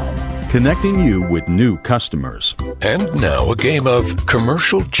 Surroundpittsburgh.com. Connecting you with new customers. And now a game of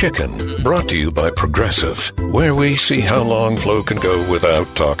Commercial Chicken, brought to you by Progressive, where we see how long Flo can go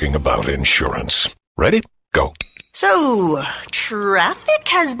without talking about insurance. Ready? Go. So, traffic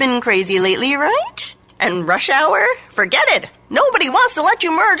has been crazy lately, right? And rush hour? Forget it. Nobody wants to let you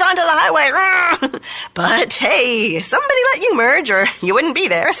merge onto the highway. But hey, somebody let you merge or you wouldn't be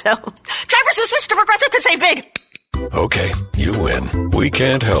there, so drivers who switch to Progressive could save big. Okay, you win. We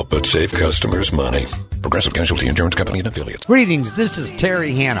can't help but save customers money. Progressive Casualty Insurance Company and Affiliates. Greetings, this is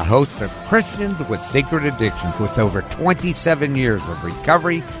Terry Hanna, host of Christians with Secret Addictions, with over 27 years of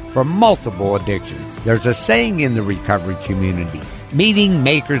recovery from multiple addictions. There's a saying in the recovery community, meeting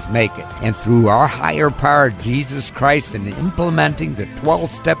makers make it. And through our higher power, Jesus Christ, and implementing the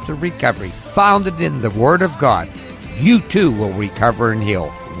 12 steps of recovery founded in the Word of God, you too will recover and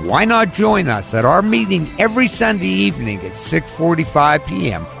heal. Why not join us at our meeting every Sunday evening at 6:45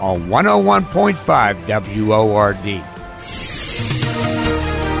 p.m. on 101.5 WORD.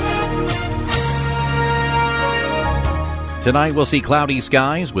 Tonight we'll see cloudy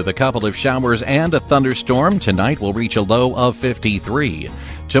skies with a couple of showers and a thunderstorm. Tonight we'll reach a low of 53.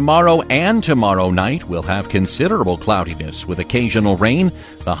 Tomorrow and tomorrow night we'll have considerable cloudiness with occasional rain.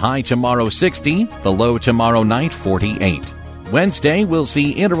 The high tomorrow 60, the low tomorrow night 48. Wednesday, we'll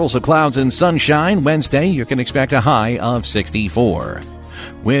see intervals of clouds and sunshine. Wednesday, you can expect a high of 64.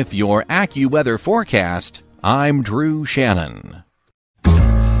 With your AccuWeather forecast, I'm Drew Shannon.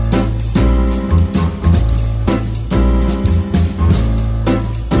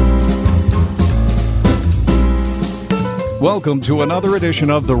 Welcome to another edition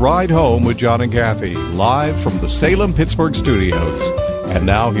of The Ride Home with John and Kathy, live from the Salem-Pittsburgh studios. And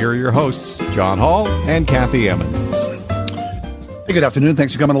now here are your hosts, John Hall and Kathy Emmons. Hey, good afternoon.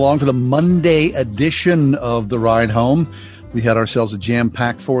 Thanks for coming along for the Monday edition of The Ride Home. We had ourselves a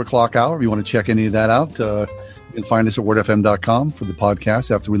jam-packed 4 o'clock hour. If you want to check any of that out, you can find us at wordfm.com for the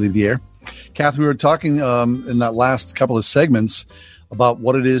podcast after we leave the air. Kath, we were talking in that last couple of segments about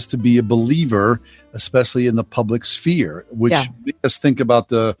what it is to be a believer, especially in the public sphere, which made us think about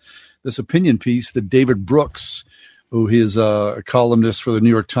this opinion piece that David Brooks, who is a columnist for the New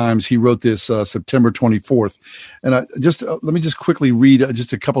York Times, he wrote this September 24th. And let me just quickly read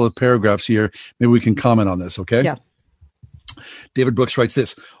just a couple of paragraphs here. Maybe we can comment on this, okay? Yeah. David Brooks writes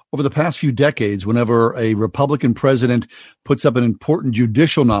this: over the past few decades, whenever a Republican president puts up an important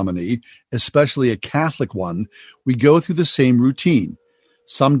judicial nominee, especially a Catholic one, we go through the same routine.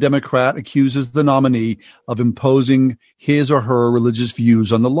 Some Democrat accuses the nominee of imposing his or her religious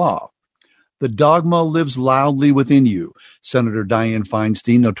views on the law. The dogma lives loudly within you, Senator Dianne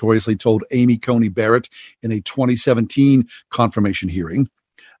Feinstein notoriously told Amy Coney Barrett in a 2017 confirmation hearing.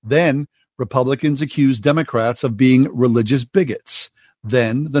 Then, Republicans accuse Democrats of being religious bigots.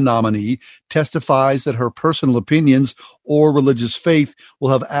 Then, the nominee testifies that her personal opinions or religious faith will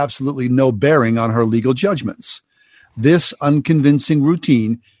have absolutely no bearing on her legal judgments. This unconvincing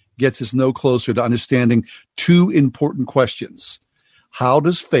routine gets us no closer to understanding two important questions. How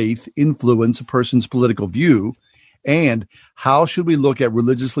does faith influence a person's political view? And how should we look at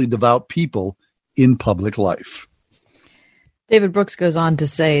religiously devout people in public life? David Brooks goes on to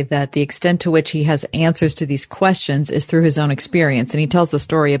say that the extent to which he has answers to these questions is through his own experience. And he tells the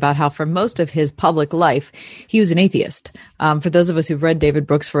story about how for most of his public life, he was an atheist. For those of us who've read David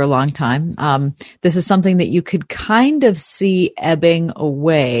Brooks for a long time, this is something that you could kind of see ebbing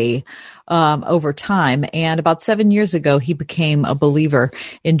away over time. And about 7 years ago, he became a believer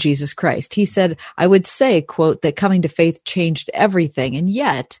in Jesus Christ. He said, I would say, quote, that coming to faith changed everything. And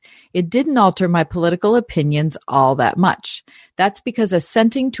yet it didn't alter my political opinions all that much. That's because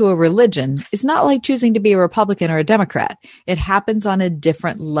assenting to a religion is not like choosing to be a Republican or a Democrat. It happens on a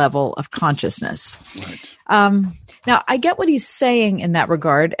different level of consciousness. Right. Now, I get what he's saying in that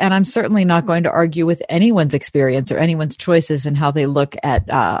regard, and I'm certainly not going to argue with anyone's experience or anyone's choices in how they look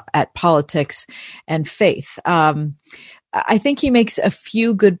at politics and faith. I think he makes a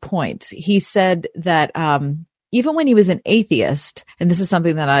few good points. He said that even when he was an atheist, and this is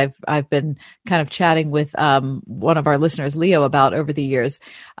something that I've been kind of chatting with one of our listeners, Leo, about over the years.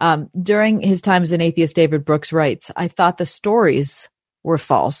 During his time as an atheist, David Brooks writes, I thought the stories were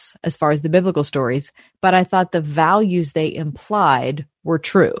false as far as the biblical stories, but I thought the values they implied were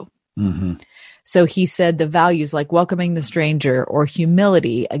true. Mm-hmm. So he said the values like welcoming the stranger or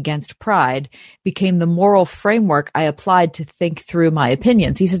humility against pride became the moral framework I applied to think through my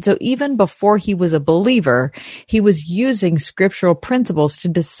opinions. He said, so even before he was a believer, he was using scriptural principles to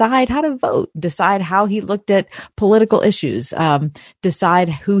decide how to vote, decide how he looked at political issues, decide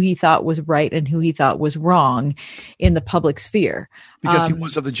who he thought was right and who he thought was wrong in the public sphere. Because he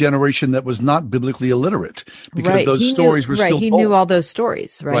was of the generation that was not biblically illiterate, because those stories were still told. He knew all those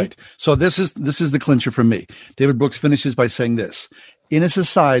stories, right? So this is the clincher for me. David Brooks finishes by saying this: in a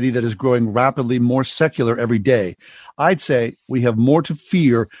society that is growing rapidly more secular every day, I'd say we have more to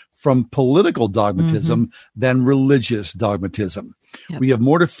fear from political dogmatism than religious dogmatism. Yep. We have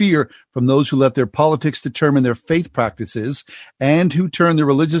more to fear from those who let their politics determine their faith practices and who turn their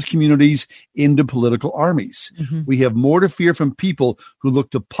religious communities into political armies. We have more to fear from people who look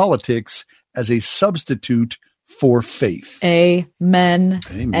to politics as a substitute for faith. Amen.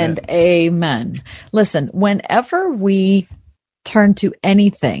 And amen. Listen, whenever we turn to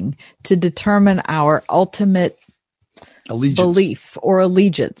anything to determine our ultimate belief or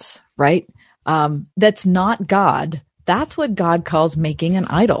allegiance, right? That's not God. That's what God calls making an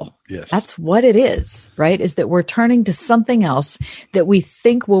idol. Yes. That's what it is, right? Is that we're turning to something else that we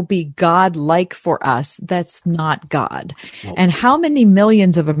think will be God-like for us. That's not God. Well, and how many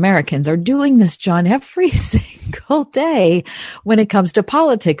millions of Americans are doing this, John, every single day when it comes to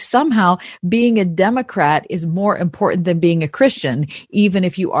politics? Somehow being a Democrat is more important than being a Christian, even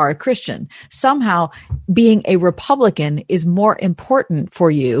if you are a Christian. Somehow being a Republican is more important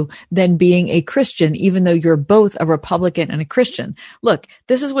for you than being a Christian, even though you're both a Republican and a Christian. Look,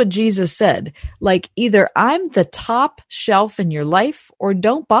 this is what Jesus said, like, either I'm the top shelf in your life or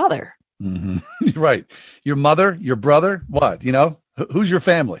don't bother. Right. Your mother, your brother, what? You know, who's your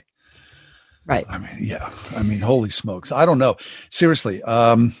family? Right. I mean, yeah. I mean, holy smokes. I don't know. Seriously.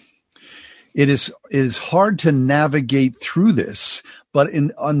 It is hard to navigate through this, but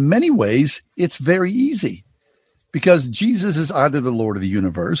on many ways, it's very easy. Because Jesus is either the Lord of the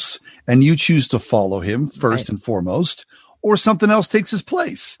universe and you choose to follow him first and foremost, or something else takes his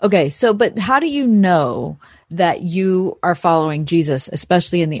place. Okay. So, but how do you know that you are following Jesus,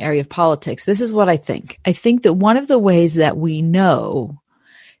 especially in the area of politics? This is what I think. I think that one of the ways that we know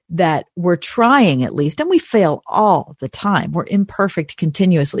that we're trying, at least, and we fail all the time, we're imperfect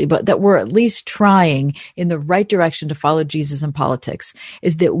continuously, but that we're at least trying in the right direction to follow Jesus in politics,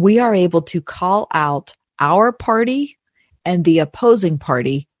 is that we are able to call out our party and the opposing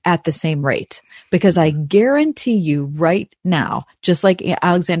party at the same rate. Because I guarantee you right now, just like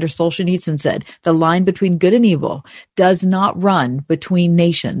Alexander Solzhenitsyn said, the line between good and evil does not run between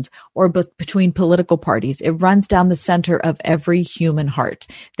nations or between political parties. It runs down the center of every human heart.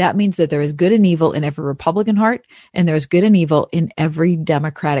 That means that there is good and evil in every Republican heart, and there is good and evil in every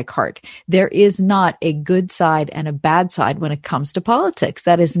Democratic heart. There is not a good side and a bad side when it comes to politics.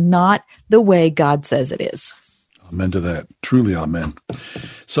 That is not the way God says it is. Amen to that. Truly amen.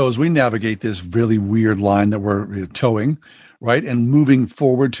 So as we navigate this really weird line that we're towing, right, and moving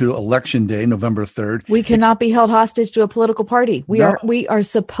forward to Election Day, November 3rd. We cannot be held hostage to a political party. We are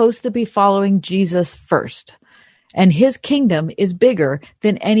supposed to be following Jesus first. And his kingdom is bigger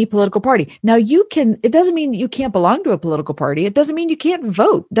than any political party. Now it doesn't mean that you can't belong to a political party. It doesn't mean you can't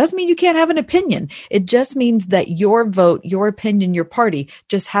vote. It doesn't mean you can't have an opinion. It just means that your vote, your opinion, your party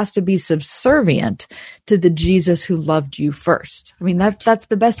just has to be subservient to the Jesus who loved you first. I mean, that's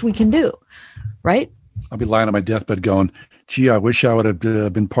the best we can do, right? I'll be lying on my deathbed going, gee, I wish I would have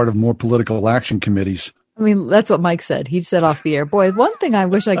been part of more political action committees. I mean, that's what Mike said. He said off the air, boy, one thing I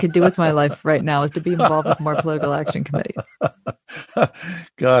wish I could do with my life right now is to be involved with more political action committees.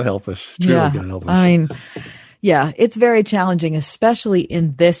 God help us. Truly, yeah. God help us. I mean, yeah, it's very challenging, especially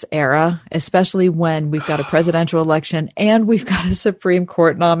in this era, especially when we've got a presidential election and we've got a Supreme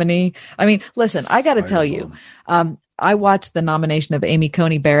Court nominee. I mean, listen, I got to tell you, I watched the nomination of Amy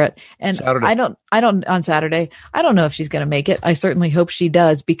Coney Barrett, and Saturday. I don't on Saturday. I don't know if she's going to make it. I certainly hope she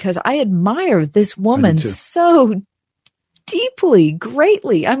does, because I admire this woman so deeply,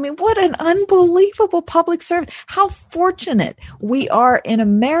 greatly. I mean, what an unbelievable public servant. How fortunate we are in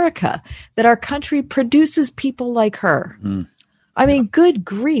America that our country produces people like her. I mean, good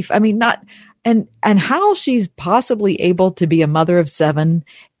grief. I mean, and how she's possibly able to be a mother of 7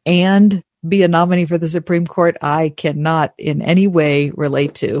 and be a nominee for the Supreme Court, I cannot in any way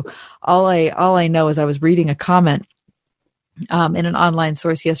relate to. All I know is I was reading a comment in an online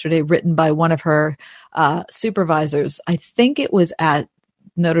source yesterday written by one of her supervisors. I think it was at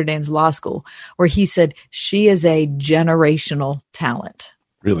Notre Dame's law school, where he said she is a generational talent.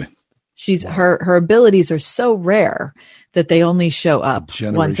 Really? Her abilities are so rare that they only show up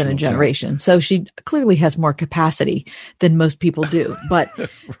once in a generation. Talent. So she clearly has more capacity than most people do. But right.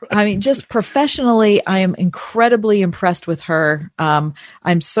 I mean, just professionally, I am incredibly impressed with her.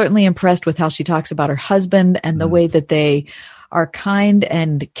 I'm certainly impressed with how she talks about her husband and the way that they are kind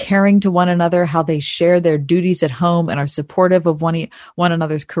and caring to one another, how they share their duties at home and are supportive of one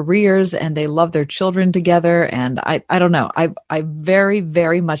another's careers, and they love their children together. And I don't know. I very,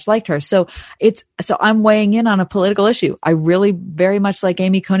 very much liked her. So I'm weighing in on a political issue. I really very much like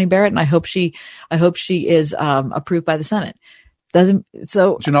Amy Coney Barrett, and I hope she is approved by the Senate. Doesn't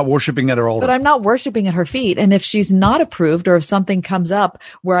so you're not worshiping at her altar. But I'm not worshiping at her feet. And if she's not approved, or if something comes up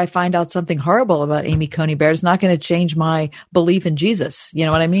where I find out something horrible about Amy Coney Barrett, it's not going to change my belief in Jesus. You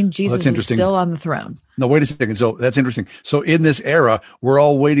know what I mean? Jesus is still on the throne. No, wait a second. So that's interesting. So in this era, we're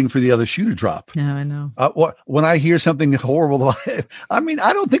all waiting for the other shoe to drop. Yeah, I know. When I hear something horrible, I mean,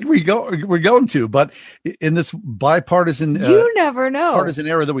 I don't think we're going to, but in this bipartisan, you never know, partisan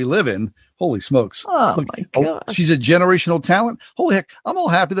era that we live in, holy smokes. Oh, my God. She's a generational talent. Holy heck. I'm all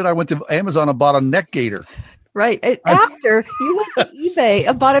happy that I went to Amazon and bought a neck gaiter. Right. And after you went to eBay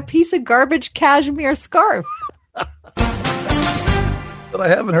and bought a piece of garbage cashmere scarf. That I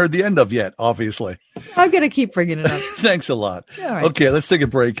haven't heard the end of yet, obviously. I'm going to keep bringing it up. Thanks a lot. Right. Okay, let's take a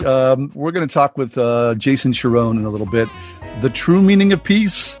break. We're going to talk with Jason Cherone in a little bit. The true meaning of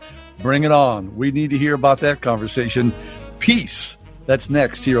peace, bring it on. We need to hear about that conversation. Peace. That's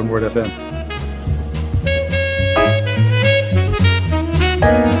next here on Word FM.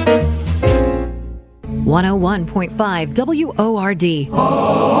 .5 WORD.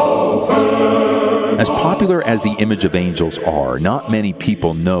 As popular as the image of angels are, not many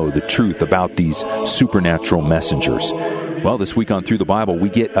people know the truth about these supernatural messengers. Well, this week on Through the Bible, we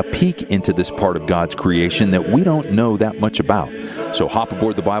get a peek into this part of God's creation that we don't know that much about. So hop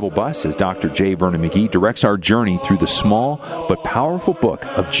aboard the Bible bus as Dr. J. Vernon McGee directs our journey through the small but powerful book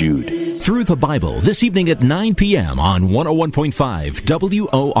of Jude. Through the Bible, this evening at 9 p.m. on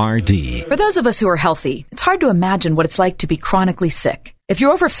 101.5 WORD. For those of us who are healthy, it's hard to imagine what it's like to be chronically sick. If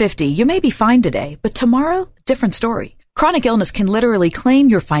you're over 50, you may be fine today, but tomorrow, different story. Chronic illness can literally claim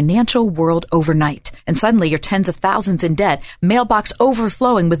your financial world overnight, and suddenly you're tens of thousands in debt, mailbox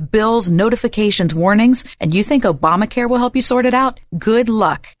overflowing with bills, notifications, warnings, and you think Obamacare will help you sort it out? Good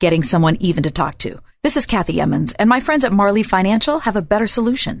luck getting someone even to talk to. This is Kathy Emmons, and my friends at Marley Financial have a better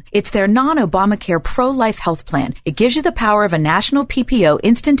solution. It's their non-Obamacare pro-life health plan. It gives you the power of a national PPO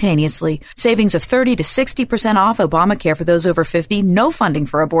instantaneously, savings of 30 to 60% off Obamacare for those over 50, no funding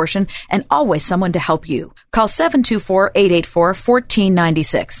for abortion, and always someone to help you. Call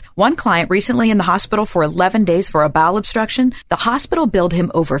 724-884-1496. One client recently in the hospital for 11 days for a bowel obstruction. The hospital billed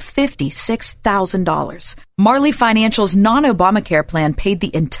him over $56,000. Marley Financial's non-Obamacare plan paid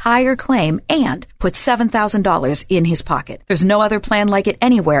the entire claim and put $7,000 in his pocket. There's no other plan like it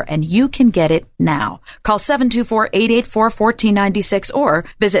anywhere, and you can get it now. Call 724-884-1496 or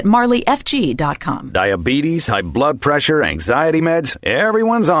visit marleyfg.com. Diabetes, high blood pressure, anxiety meds,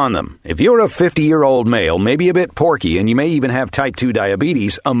 everyone's on them. If you're a 50-year-old male, maybe a bit porky, and you may even have type 2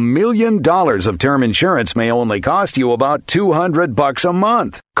 diabetes, $1 million of term insurance may only cost you about $200 a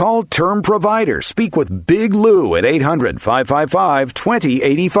month. Call Term Provider. Speak with Big Lou at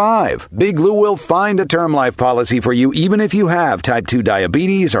 800-555-2085. Big Lou will find a term life policy for you even if you have type 2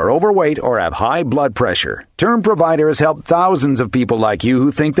 diabetes, are overweight, or have high blood pressure. Term Provider has helped thousands of people like you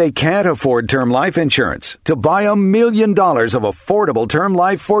who think they can't afford term life insurance. To buy $1 million of affordable term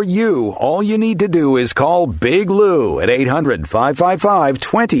life for you, all you need to do is call Big Lou at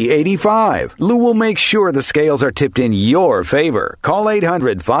 800-555-2085. Lou will make sure the scales are tipped in your favor. Call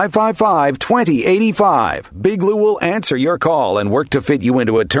 800-555-2085. Big Lou will answer your call and work to fit you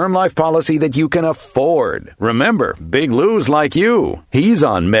into a term life policy that you can afford. Remember, Big Lou's like you. He's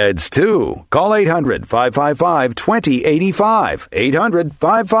on meds too. Call 800-555-2085.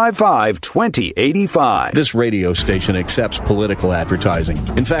 800-555-2085. This radio station accepts political advertising.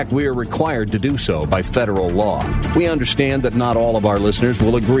 In fact, we are required to do so by federal law. We understand that not all of our listeners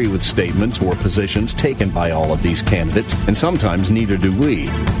will agree with statements or positions taken by all of these candidates, and sometimes neither do we.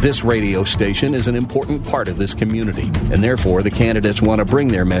 This radio station is an important part of this community, and therefore the candidates want to bring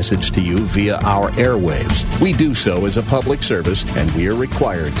their message to you via our airwaves. We do so as a public service, and we are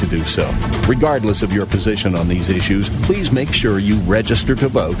required to do so. Regardless of your position on these issues, please make sure you register to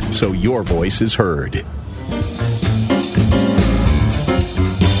vote so your voice is heard.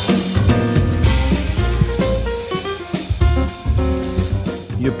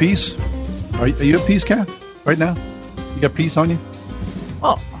 You at peace? Are you at peace, Kath? Right now? You got peace on you?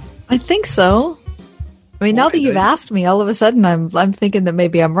 Well, I think so. I mean, now that you've asked me, all of a sudden I'm thinking that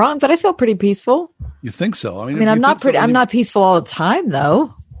maybe I'm wrong, but I feel pretty peaceful. You think so? I mean, I'm not peaceful all the time,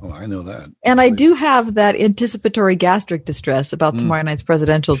 though. Oh, I know that. And I do have that anticipatory gastric distress about tomorrow night's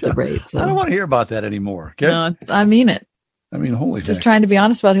presidential debate. So. I don't want to hear about that anymore. Okay? No, I mean it. I mean, holy Just heck. trying to be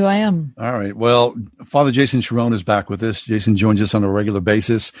honest about who I am. All right. Well, Father Jason Cherone is back with us. Jason joins us on a regular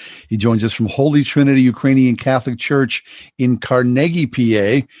basis. He joins us from Holy Trinity Ukrainian Catholic Church in Carnegie,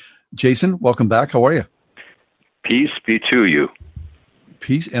 PA. Jason, welcome back. How are you? Peace be to you.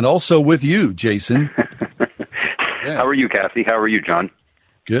 Peace. And also with you, Jason. Yeah. How are you, Kathy? How are you, John?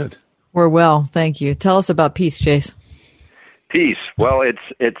 Good. We're well, thank you. Tell us about peace, Jace. Peace. Well,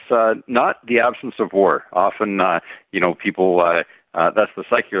 it's not the absence of war. Often, people, that's the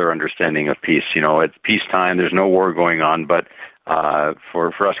secular understanding of peace. It's peacetime. There's no war going on. But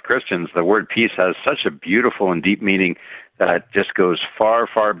for us Christians, the word peace has such a beautiful and deep meaning that just goes far,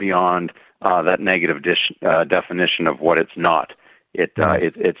 far beyond that negative definition of what it's not.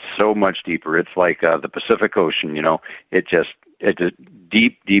 It's so much deeper. It's like the Pacific Ocean. It's just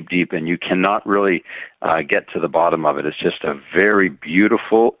deep, deep, deep, and you cannot really get to the bottom of it. It's just a very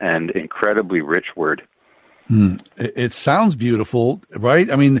beautiful and incredibly rich word. It sounds beautiful,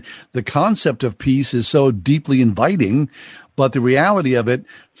 right? I mean, the concept of peace is so deeply inviting, but the reality of it,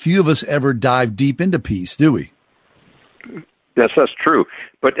 few of us ever dive deep into peace, do we? Yes, that's true.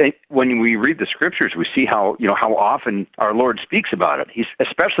 But when we read the scriptures, we see how often our Lord speaks about it. He's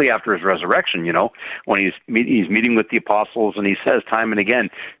especially after his resurrection. When he's meeting with the apostles, and he says time and again,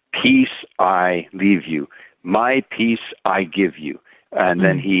 "Peace I leave you, my peace I give you." And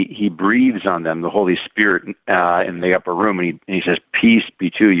then he breathes on them, the Holy Spirit, in the upper room, and he says, "Peace be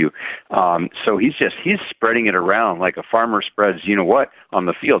to you." So he's spreading it around like a farmer spreads, on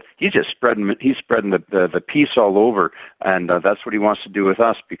the field. He's spreading the peace all over, and that's what he wants to do with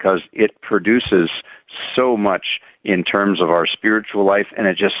us, because it produces so much in terms of our spiritual life, and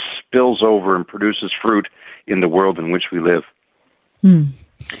it just spills over and produces fruit in the world in which we live.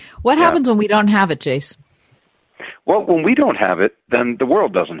 What happens when we don't have it, Jace? Well, when we don't have it, then the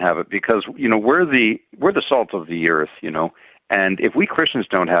world doesn't have it, because we're the salt of the earth, and if we Christians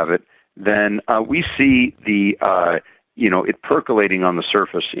don't have it, then we see it percolating on the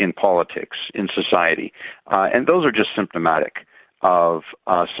surface in politics, in society, and those are just symptomatic of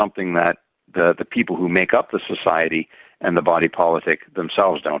something that the people who make up the society and the body politic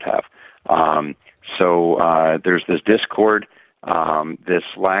themselves don't have. So there's this discord, this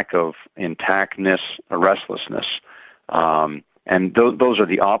lack of intactness, restlessness. And those are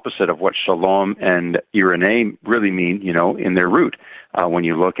the opposite of what shalom and eirene really mean, in their root. When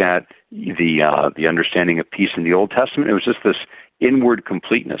you look at the understanding of peace in the Old Testament, it was just this inward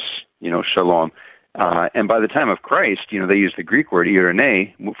completeness, shalom. And by the time of Christ, they use the Greek word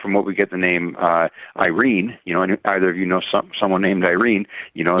eirene, from what we get the name Irene. And either of you know someone named Irene,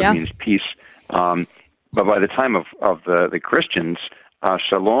 it means peace. But by the time of the Christians,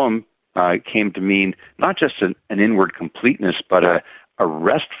 shalom came to mean not just an inward completeness, but a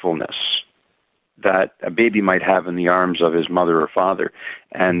restfulness that a baby might have in the arms of his mother or father.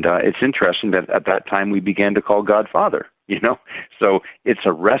 And it's interesting that at that time we began to call God Father, So it's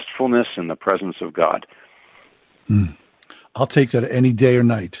a restfulness in the presence of God. I'll take that any day or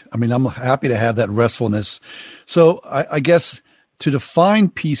night. I mean, I'm happy to have that restfulness. So I guess to define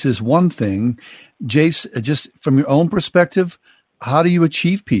peace is one thing. Jace, just from your own perspective, how do you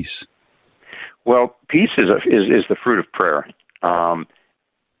achieve peace? Well, peace is the fruit of prayer.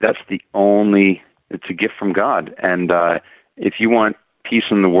 That's it's a gift from God. And if you want peace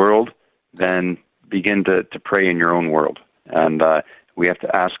in the world, then begin to pray in your own world. And we have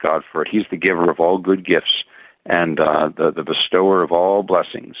to ask God for it. He's the giver of all good gifts and the bestower of all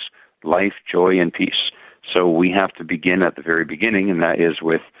blessings, life, joy, and peace. So we have to begin at the very beginning, and that is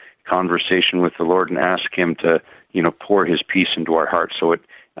with conversation with the Lord, and ask him to, pour his peace into our hearts. So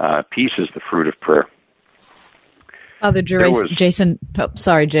peace is the fruit of prayer. Father Jason,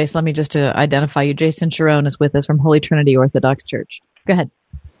 sorry, Jace, let me just identify you. Jason Cherone is with us from Holy Trinity Orthodox Church. Go ahead.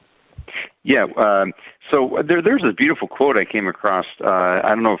 Yeah, so there's a beautiful quote I came across. I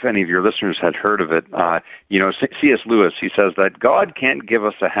don't know if any of your listeners had heard of it. C.S. Lewis, he says that God can't give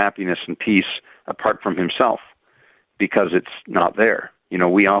us a happiness and peace apart from himself, because it's not there.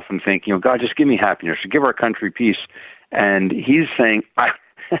 We often think, God, just give me happiness, or give our country peace. And he's saying,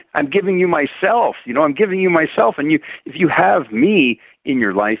 I'm giving you myself. I'm giving you myself. And if you have me in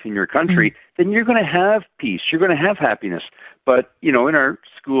your life, in your country, then you're going to have peace. You're going to have happiness. But, in our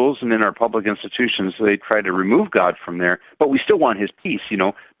schools and in our public institutions, they try to remove God from there. But we still want his peace,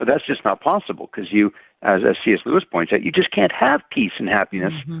 But that's just not possible, because you, as C.S. Lewis points out, you just can't have peace and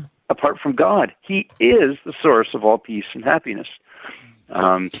happiness apart from God. He is the source of all peace and happiness.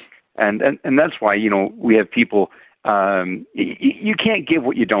 And that's why, we have people, you can't give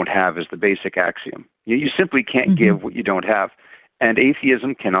what you don't have is the basic axiom. You simply can't give what you don't have. And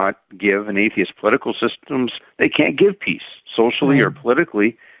atheism cannot give, and atheist political systems, they can't give peace, socially or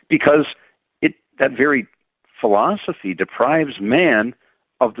politically, because that very philosophy deprives man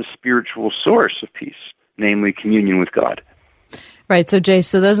of the spiritual source of peace, namely communion with God. Right. So, Jay,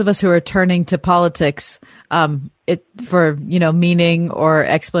 those of us who are turning to politics for meaning or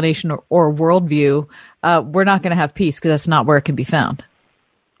explanation or worldview, we're not going to have peace, because that's not where it can be found.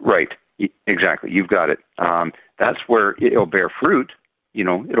 Right. Exactly. You've got it. that's where it'll bear fruit.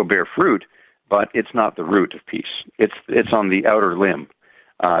 It'll bear fruit, but it's not the root of peace. It's on the outer limb.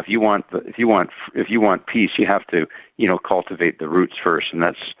 If you want peace, you have to cultivate the roots first, and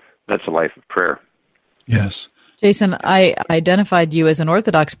that's a life of prayer. Yes. Jason, I identified you as an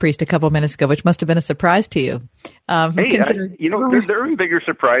Orthodox priest a couple minutes ago, which must have been a surprise to you. There are bigger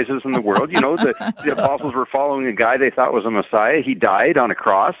surprises in the world. The apostles were following a guy they thought was a Messiah. He died on a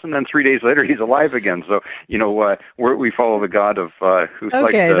cross, and then 3 days later, he's alive again. So, we follow the God of who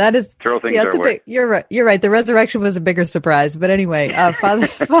likes to throw things our way. You're right. You're right. The resurrection was a bigger surprise. But anyway, Father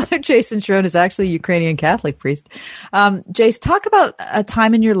Jason Cherone is actually a Ukrainian Catholic priest. Jace, talk about a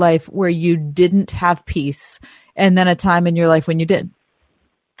time in your life where you didn't have peace, and then a time in your life when you did.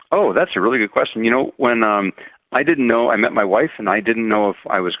 Oh, that's a really good question. When I didn't know, I met my wife, and I didn't know if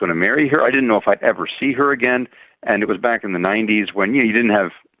I was going to marry her. I didn't know if I'd ever see her again. And it was back in the 90s when you didn't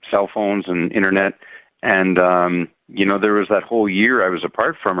have cell phones and internet. And, there was that whole year I was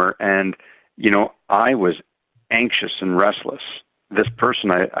apart from her. And, I was anxious and restless. This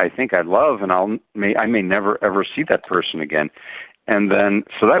person I think I love, and I may never, ever see that person again. And then,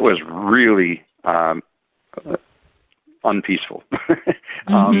 so that was really unpeaceful.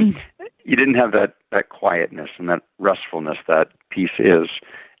 You didn't have that quietness and that restfulness that peace is.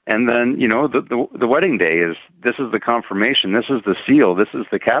 And then, the wedding day this is the confirmation, this is the seal, this is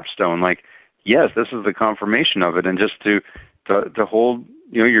the capstone. Like, yes, this is the confirmation of it. And just to hold,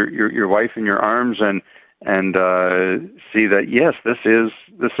 your wife in your arms and see that, yes, this is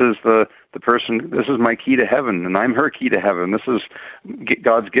the person, this is my key to heaven, and I'm her key to heaven. This is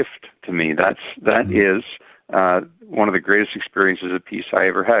God's gift to me. That is one of the greatest experiences of peace I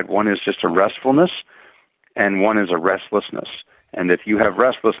ever had. One is just a restfulness, and one is a restlessness. And if you have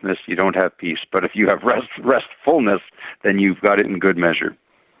restlessness, you don't have peace. But if you have restfulness, then you've got it in good measure.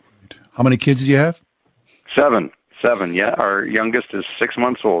 How many kids do you have? Seven. Yeah, our youngest is 6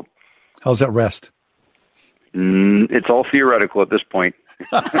 months old. How's that rest? It's all theoretical at this point.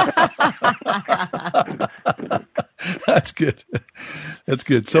 That's good. That's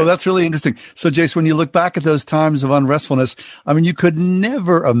good. So that's really interesting. So, Jace, when you look back at those times of unrestfulness, I mean, you could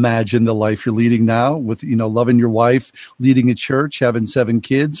never imagine the life you're leading now with, loving your wife, leading a church, having 7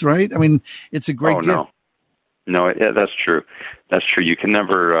 kids, right? I mean, it's a great gift. No, that's true. That's true. You can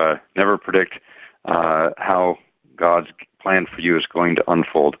never predict how God's plan for you is going to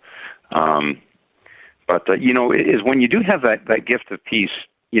unfold. But is when you do have that gift of peace,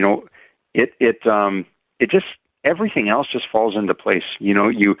 it just, everything else just falls into place.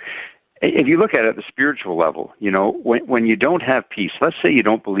 If you look at it at the spiritual level, when you don't have peace, let's say you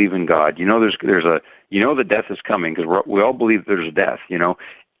don't believe in God, the death is coming, because we all believe there's a death,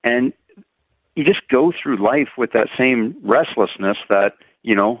 and you just go through life with that same restlessness that,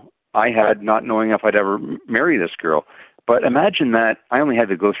 I had, not knowing if I'd ever marry this girl. But imagine that I only had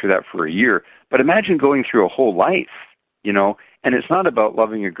to go through that for a year. But imagine going through a whole life, and it's not about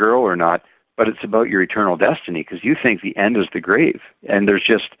loving a girl or not, but it's about your eternal destiny, because you think the end is the grave, and there's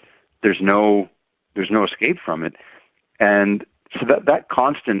no escape from it. And so that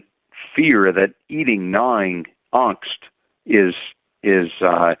constant fear, that eating, gnawing angst is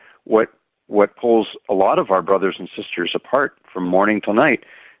what pulls a lot of our brothers and sisters apart from morning till night.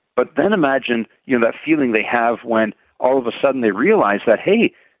 But then imagine, that feeling they have when all of a sudden they realize that,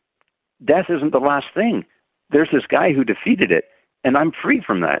 hey, death isn't the last thing. There's this guy who defeated it, and I'm free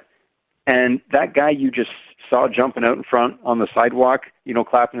from that. And that guy you just saw jumping out in front on the sidewalk,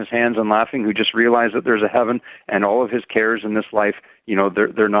 clapping his hands and laughing, who just realized that there's a heaven, and all of his cares in this life,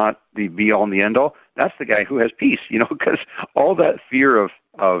 they're not the be-all and the end-all. That's the guy who has peace, because all that fear of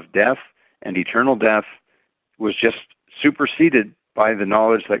death and eternal death was just superseded by the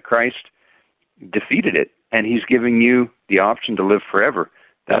knowledge that Christ defeated it, and he's giving you the option to live forever.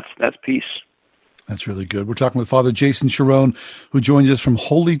 That's peace. That's really good. We're talking with Father Jason Cherone, who joins us from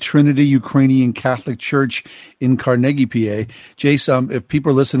Holy Trinity Ukrainian Catholic Church in Carnegie, PA. Jason, if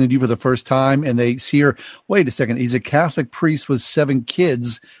people are listening to you for the first time and they hear, wait a second, he's a Catholic priest with 7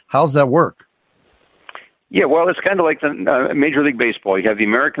 kids, how's that work? Yeah, well, it's kind of like the Major League Baseball. You have the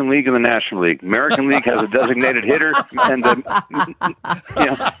American League and the National League. American League has a designated hitter, and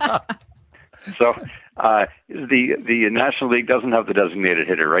so the National League doesn't have the designated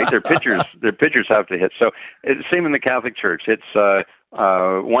hitter, right? Their pitchers have to hit. So it's the same in the Catholic Church. It's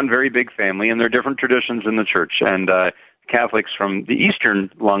one very big family, and there are different traditions in the church. And Catholics from the eastern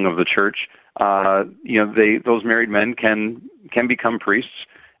lung of the church, those married men can become priests.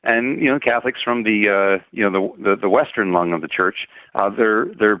 And Catholics from the western lung of the church,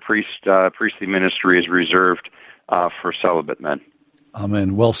 their priestly ministry is reserved for celibate men.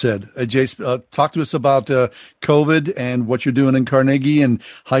 Amen. Well said. Jace, talk to us about COVID and what you're doing in Carnegie and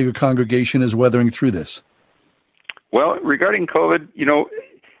how your congregation is weathering through this. Well, regarding COVID,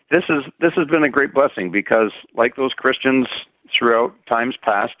 this has been a great blessing because, like those Christians throughout times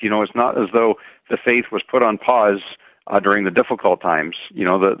past, it's not as though the faith was put on pause during the difficult times.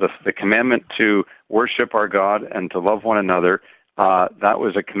 The commandment to worship our God and to love one another, that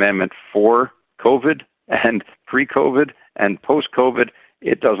was a commandment for COVID and pre-COVID and post-COVID.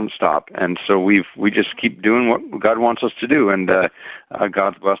 It doesn't stop, and so we just keep doing what God wants us to do, and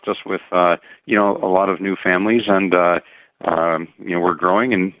God's blessed us with a lot of new families, and we're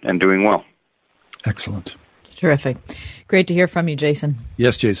growing and doing well. Excellent. Terrific. Great to hear from you, Jason.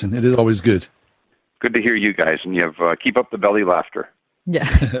 Yes, Jason. It is always good. Good to hear you guys, and you have keep up the belly laughter. Yeah,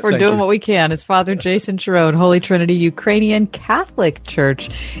 we're doing what we can. It's Father Jason Cherone, Holy Trinity Ukrainian Catholic Church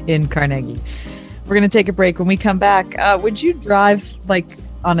in Carnegie. We're going to take a break. When we come back, would you drive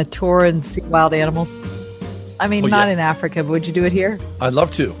on a tour and see wild animals? I mean, not in Africa, but would you do it here? I'd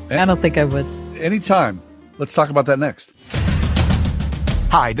love to. I don't think I would. Anytime. Let's talk about that next.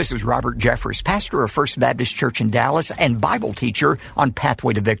 Hi, this is Robert Jeffress, pastor of First Baptist Church in Dallas and Bible teacher on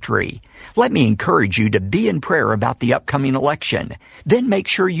Pathway to Victory. Let me encourage you to be in prayer about the upcoming election. Then make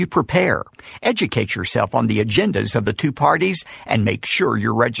sure you prepare. Educate yourself on the agendas of the two parties and make sure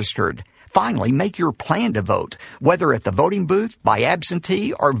you're registered. Finally, make your plan to vote, whether at the voting booth, by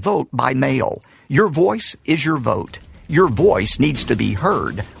absentee, or vote by mail. Your voice is your vote. Your voice needs to be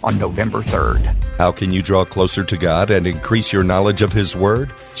heard on November 3rd. How can you draw closer to God and increase your knowledge of His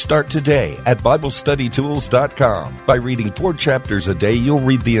Word? Start today at BibleStudyTools.com. By reading 4 chapters a day, you'll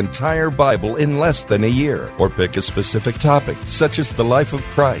read the entire Bible in less than a year. Or pick a specific topic, such as the life of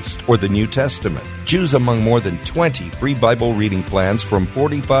Christ or the New Testament. Choose among more than 20 free Bible reading plans from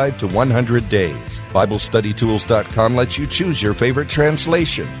 45 to 100 days. BibleStudyTools.com lets you choose your favorite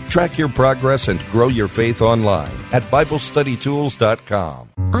translation, track your progress, and grow your faith online at BibleStudyTools.com.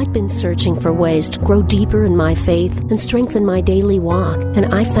 I've been searching for ways to grow deeper in my faith and strengthen my daily walk,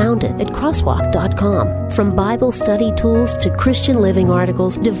 and I found it at Crosswalk.com. From Bible study tools to Christian living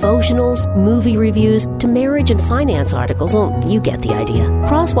articles, devotionals, movie reviews, to marriage and finance articles, you get the idea.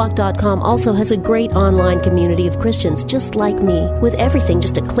 Crosswalk.com also has a great online community of Christians just like me. With everything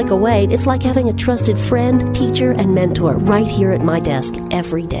just a click away, it's like having a trusted friend, teacher, and mentor right here at my desk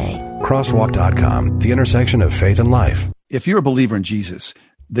every day. Crosswalk.com, the intersection of faith and life. If you're a believer in Jesus,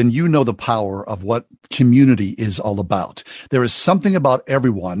 then you know the power of what community is all about. There is something about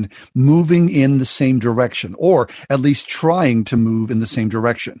everyone moving in the same direction, or at least trying to move in the same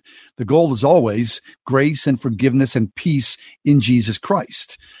direction. The goal is always grace and forgiveness and peace in Jesus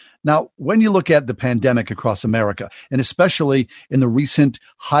Christ. Now, when you look at the pandemic across America, and especially in the recent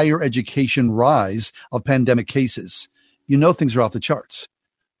higher education rise of pandemic cases, you know things are off the charts.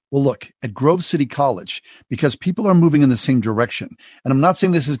 Well, look, at Grove City College, because people are moving in the same direction, and I'm not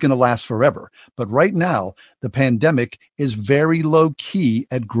saying this is going to last forever, but right now, the pandemic is very low key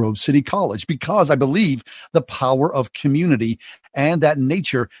at Grove City College because I believe the power of community and that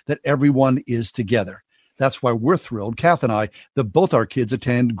nature that everyone is together. That's why we're thrilled, Kath and I, that both our kids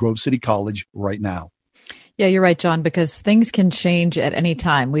attend Grove City College right now. Yeah, you're right, John, because things can change at any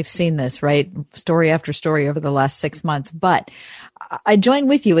time. We've seen this, right? Story after story over the last 6 months. But I join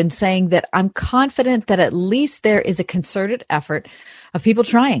with you in saying that I'm confident that at least there is a concerted effort of people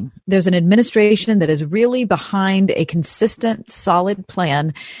trying. There's an administration that is really behind a consistent, solid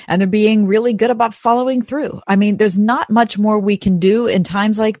plan, and they're being really good about following through. I mean, there's not much more we can do in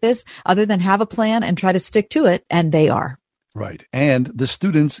times like this other than have a plan and try to stick to it, and they are. Right. And the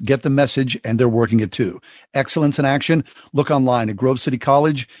students get the message and they're working it too. Excellence in action. Look online at Grove City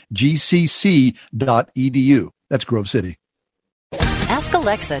College, gcc.edu. That's Grove City. Ask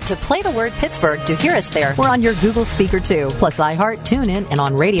Alexa to play the word Pittsburgh to hear us there. We're on your Google speaker too, plus iHeart, TuneIn, and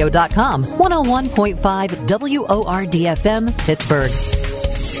on radio.com. 101.5 WORD-FM, Pittsburgh.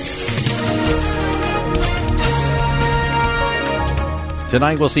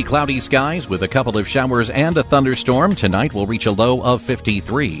 Tonight we'll see cloudy skies with a couple of showers and a thunderstorm. Tonight we'll reach a low of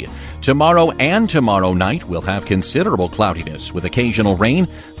 53. Tomorrow and tomorrow night we'll have considerable cloudiness with occasional rain.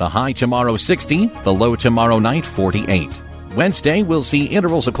 The high tomorrow 60, the low tomorrow night 48. Wednesday we'll see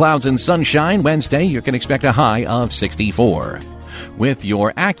intervals of clouds and sunshine. Wednesday you can expect a high of 64. With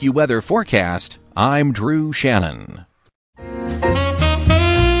your AccuWeather forecast, I'm Drew Shannon.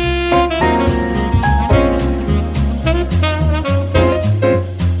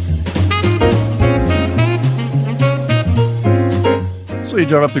 So you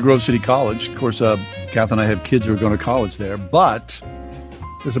drive up to Grove City College. Of course, Kath and I have kids who are going to college there. But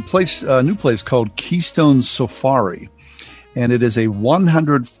there's a new place called Keystone Safari. and it is a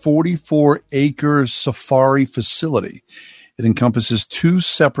 144-acre safari facility. It encompasses 2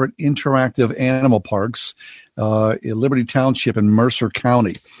 separate interactive animal parks in Liberty Township in Mercer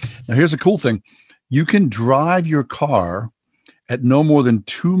County. Now, here's the cool thing. You can drive your car at no more than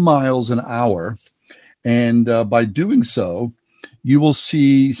 2 miles an hour, and by doing so, you will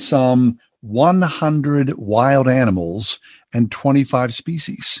see some 100 wild animals and 25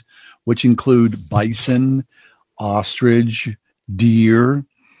 species, which include bison, ostrich, deer.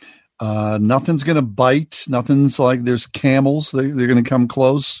 Nothing's going to bite. Nothing's like there's camels. They're going to come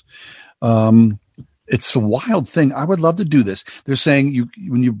close. It's a wild thing. I would love to do this. They're saying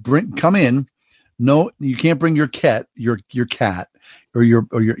when you come in, no, you can't bring your cat or your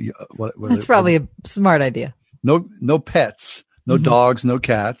what That's probably a smart idea. No pets, no dogs, no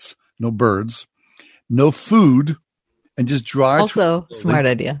cats, no birds, no food, and just drive. Also, smart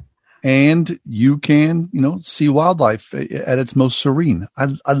idea. And you can, see wildlife at its most serene.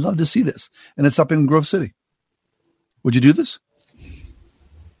 I'd love to see this. And it's up in Grove City. Would you do this?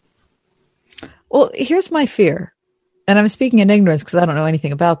 Well, here's my fear. And I'm speaking in ignorance because I don't know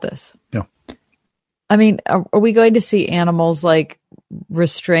anything about this. Yeah. I mean, are we going to see animals like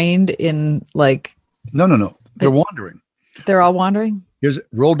restrained in like... No. They're wandering. They're all wandering?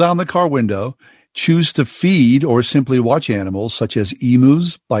 Roll down the car window. Choose to feed or simply watch animals such as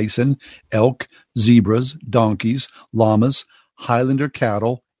emus, bison, elk, zebras, donkeys, llamas, Highlander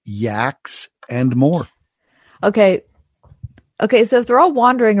cattle, yaks, and more. Okay, so if they're all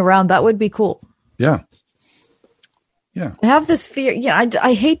wandering around, that would be cool. Yeah. I have this fear.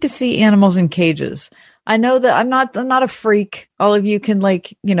 I hate to see animals in cages. I know that I'm not a freak. All of you can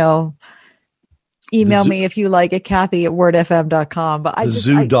email me if you like at Kathy@wordfm.com. But the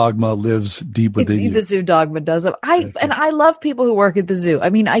zoo dogma lives deep within you. The zoo dogma does it. I love people who work at the zoo. I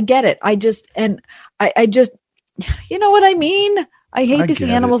mean, I get it. I just, you know what I mean? I hate to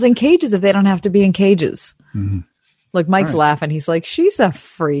see animals in cages if they don't have to be in cages. Mm-hmm. Look, Mike's laughing. He's like, she's a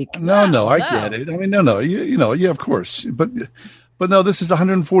freak. No, I get it. I mean, no. Yeah, of course. But no, this is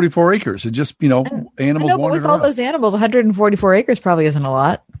 144 acres. It just, animals but with all those animals, 144 acres probably isn't a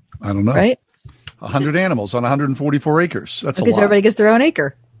lot. I don't know. Right? 100 animals on 144 acres. That's a lot. Because everybody gets their own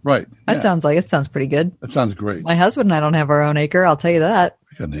acre. Right. That sounds pretty good. That sounds great. My husband and I don't have our own acre. I'll tell you that.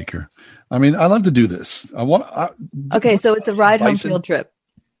 We got an acre. I mean, I love to do this. Okay, so it's a ride home field trip.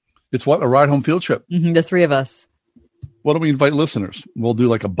 It's what? A ride home field trip? Mm-hmm, the 3 of us. Why don't we invite listeners? We'll do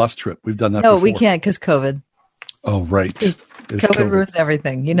like a bus trip. We've done that before. No, we can't because COVID. Oh, right. COVID ruins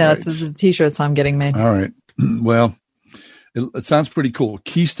everything. Right. It's the T-shirts I'm getting made. All right. Well, it sounds pretty cool.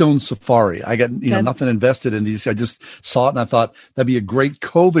 Keystone Safari. I got nothing invested in these. I just saw it and I thought that'd be a great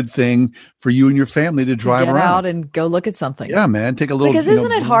COVID thing for you and your family to drive get around. Out and go look at something. Yeah, man. Take a little. Because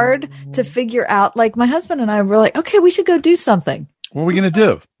isn't it hard to figure out? Like my husband and I were like, okay, we should go do something. What are we going to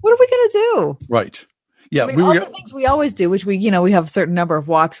do? What are we going to do? Right. Yeah, I mean, all the things we always do, which we have a certain number of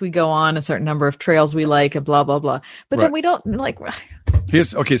walks we go on, a certain number of trails we like, and blah blah blah. But then we don't like.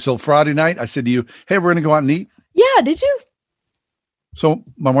 So Friday night, I said to you, "Hey, we're going to go out and eat." Yeah, did you? So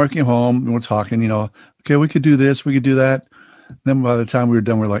my wife came home and we're talking. Okay, we could do this, we could do that. And then by the time we were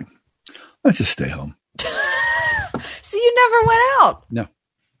done, we're like, let's just stay home. So you never went out? No.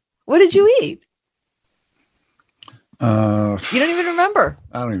 What did you eat? You don't even remember.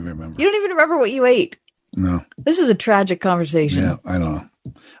 I don't even remember. You don't even remember what you ate. No. This is a tragic conversation. Yeah, I don't know.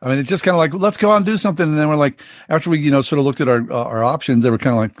 I mean, it's just kind of like, let's go out and do something. And then we're like, after we, sort of looked at our options, they were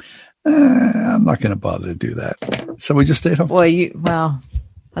kind of like, I'm not going to bother to do that. So we just stayed home. Boy, wow.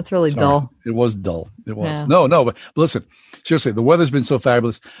 That's really dull. It was dull. It was. Yeah. No, but listen, seriously, the weather's been so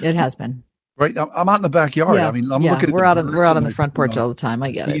fabulous. It has been. Right. I'm out in the backyard. Yeah. I mean, I'm looking at we're out on the front porch all the time.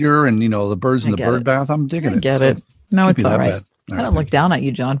 I get it. Feeder and, the birds in the bird bath. I'm digging it. I get it. No, it's all right. All I don't look down at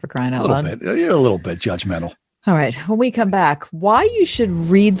you, John, for crying out loud. You're a little bit judgmental. All right. When we come back, why you should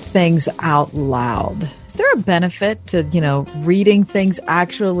read things out loud. Is there a benefit to, reading things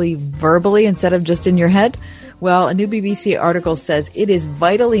actually verbally instead of just in your head? Well, a new BBC article says it is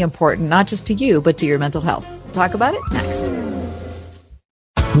vitally important, not just to you, but to your mental health. We'll talk about it next.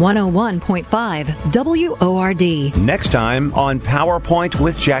 101.5 WORD. Next time on PowerPoint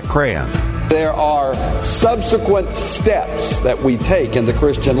with Jack Graham. There are subsequent steps that we take in the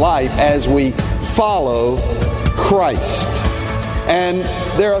Christian life as we follow Christ. And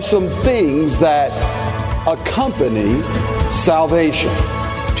there are some things that accompany salvation.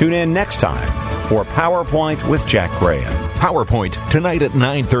 Tune in next time for PowerPoint with Jack Graham. PowerPoint tonight at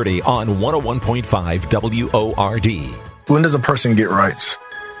 9:30 on 101.5 WORD. When does a person get rights?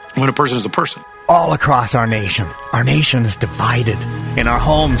 When a person is a person. All across our nation. Our nation is divided. In our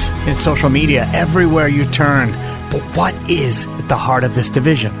homes, in social media, everywhere you turn, But what is at the heart of this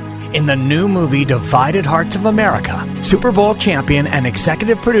division? In the new movie Divided Hearts of America, Super Bowl champion and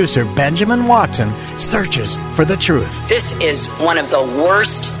executive producer Benjamin Watson searches for the truth. This is one of the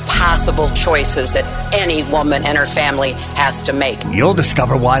worst possible choices that any woman and her family has to make. You'll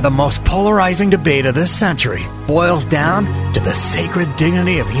discover why the most polarizing debate of this century boils down to the sacred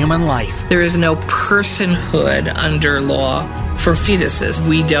dignity of human life. There is no personhood under law for fetuses.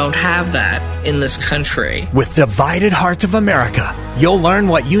 We don't have that in this country. With Divided Hearts of America, you'll learn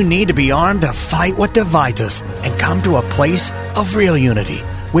what you need to be armed to fight what divides us and come to a place of real unity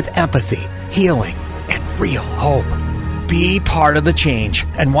with empathy, healing, and real hope. Be part of the change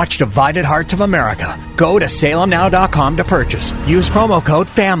and watch Divided Hearts of America. Go to salemnow.com to purchase. Use promo code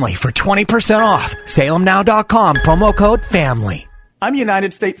FAMILY for 20% off. salemnow.com, promo code FAMILY. I'm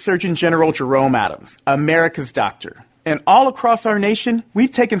United States Surgeon General Jerome Adams, America's doctor. And all across our nation, we've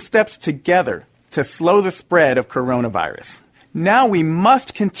taken steps together to slow the spread of coronavirus. Now we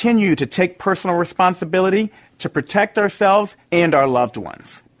must continue to take personal responsibility to protect ourselves and our loved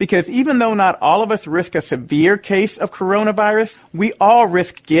ones. Because even though not all of us risk a severe case of coronavirus, we all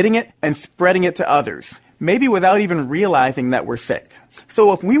risk getting it and spreading it to others, maybe without even realizing that we're sick.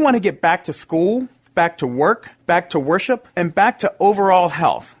 So if we want to get back to school, back to work, back to worship, and back to overall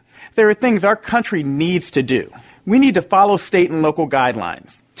health, there are things our country needs to do. We need to follow state and local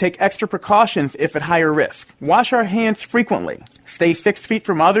guidelines, take extra precautions if at higher risk, wash our hands frequently, stay 6 feet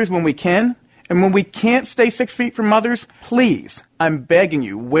from others when we can, and when we can't stay 6 feet from others, please, I'm begging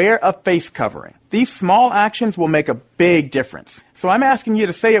you, wear a face covering. These small actions will make a big difference. So I'm asking you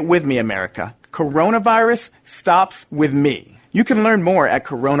to say it with me, America. Coronavirus stops with me. You can learn more at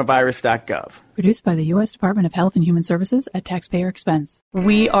coronavirus.gov. Produced by the U.S. Department of Health and Human Services at taxpayer expense.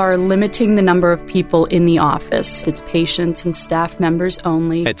 We are limiting the number of people in the office. It's patients and staff members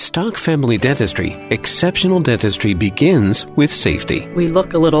only. At Stock Family Dentistry, exceptional dentistry begins with safety. We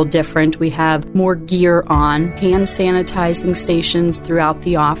look a little different. We have more gear on, hand sanitizing stations throughout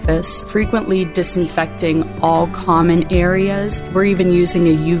the office, frequently disinfecting all common areas. We're even using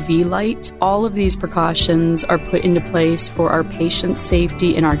a UV light. All of these precautions are put into place for our patients'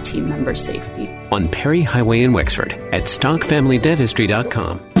 safety and our team members' safety. On Perry Highway in Wexford at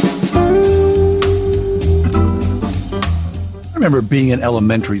StockFamilyDentistry.com. I remember being in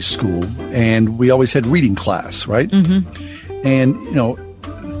elementary school, and we always had reading class, right? Mm-hmm. And, you know,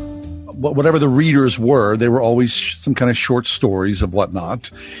 whatever the readers were, they were always some kind of short stories of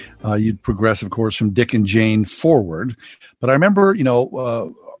whatnot. You'd progress, of course, from Dick and Jane forward. But I remember, you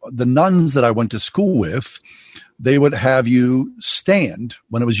know, the nuns that I went to school with, they would have you stand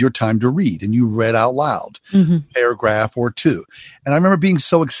when it was your time to read, and you read out loud, paragraph or two. And I remember being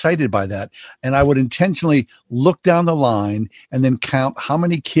so excited by that. And I would intentionally look down the line and then count how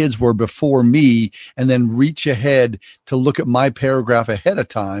many kids were before me, and then reach ahead to look at my paragraph ahead of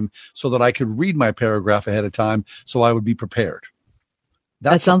time so that I could read my paragraph ahead of time so I would be prepared.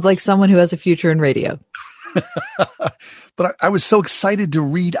 That sounds like someone who has a future in radio. But I was so excited to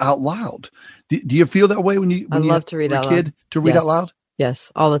read out loud. Do you feel that way when you? When I love to read out loud. To read out loud.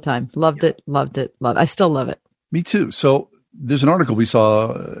 Yes, all the time. Loved it. I still love it. Me too. So there's an article we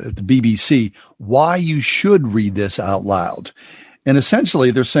saw at the BBC, why you should read this out loud, and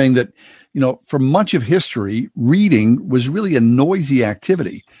essentially they're saying that, you know, for much of history, reading was really a noisy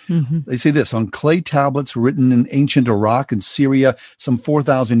activity. Mm-hmm. They say this: on clay tablets written in ancient Iraq and Syria some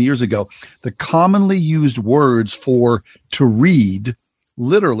 4,000 years ago, the commonly used words for to read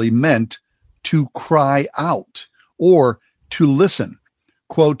literally meant to cry out or to listen.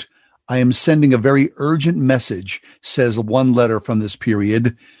 Quote, I am sending a very urgent message, says one letter from this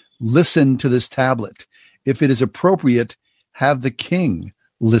period. Listen to this tablet. If it is appropriate, have the king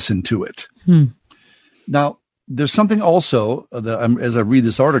listen to it. Now, there's something also, as I read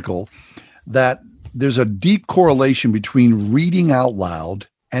this article, that there's a deep correlation between reading out loud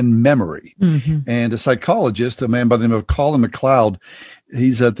and memory. Mm-hmm. And a psychologist, a man by the name of Colin MacLeod,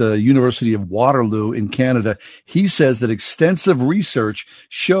 he's at the University of Waterloo in Canada. He says that extensive research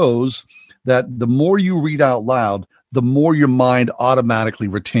shows that the more you read out loud, the more your mind automatically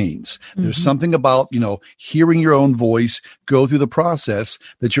retains. Mm-hmm. There's something about, you know, hearing your own voice go through the process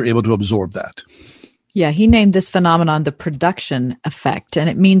that you're able to absorb that. Yeah, he named this phenomenon the production effect, and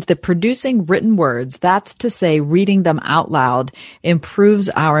it means that producing written words, that's to say reading them out loud, improves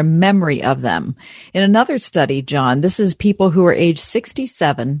our memory of them. In another study, John, this is people who are aged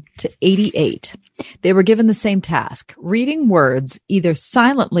 67 to 88. They were given the same task, reading words either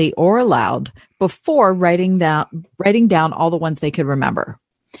silently or aloud before writing down all the ones they could remember.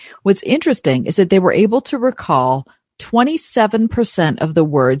 What's interesting is that they were able to recall 27% of the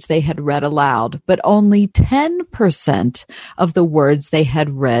words they had read aloud, but only 10% of the words they had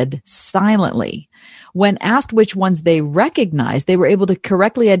read silently. When asked which ones they recognized, they were able to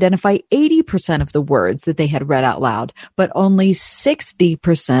correctly identify 80% of the words that they had read out loud, but only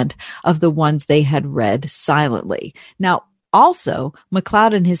 60% of the ones they had read silently. Now, also,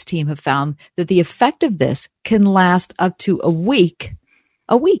 McLeod and his team have found that the effect of this can last up to a week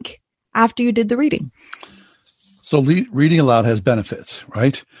after you did the reading. So reading aloud has benefits,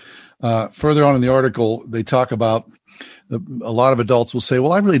 right? Further on in the article, they talk about a lot of adults will say,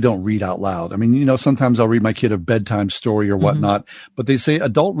 well, I really don't read out loud. I mean, sometimes I'll read my kid a bedtime story or whatnot, but they say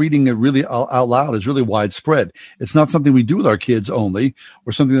adult reading really out loud is really widespread. It's not something we do with our kids only,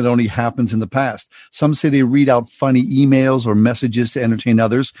 or something that only happens in the past. Some say they read out funny emails or messages to entertain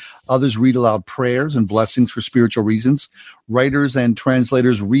others. Others read aloud prayers and blessings for spiritual reasons. Writers and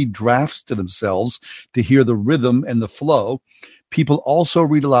translators read drafts to themselves to hear the rhythm and the flow. People also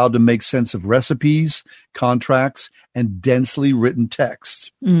read aloud to make sense of recipes, contracts, and densely written texts.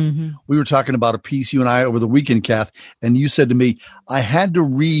 Mm-hmm. We were talking about a piece, you and I, over the weekend, Kath, and you said to me, I had to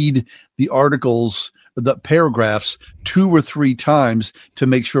read the articles, the paragraphs 2 or 3 times to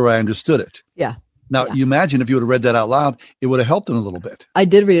make sure I understood it. Yeah. Now, you imagine if you would have read that out loud, it would have helped them a little bit. I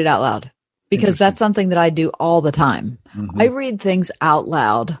did read it out loud because that's something that I do all the time. Mm-hmm. I read things out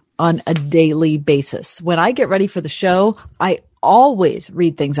loud on a daily basis. When I get ready for the show, I always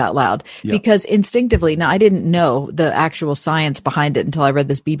read things out loud because instinctively, now I didn't know the actual science behind it until I read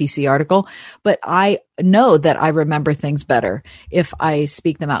this BBC article, but I know that I remember things better if I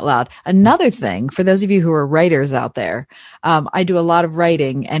speak them out loud. Another thing, for those of you who are writers out there, I do a lot of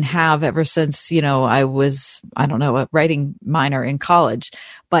writing and have ever since, I was, a writing minor in college.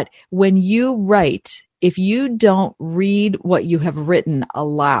 But when you write, if you don't read what you have written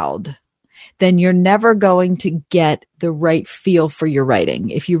aloud, then you're never going to get the right feel for your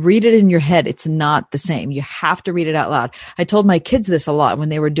writing. If you read it in your head, it's not the same. You have to read it out loud. I told my kids this a lot when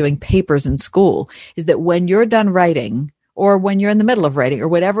they were doing papers in school, is that when you're done writing or when you're in the middle of writing or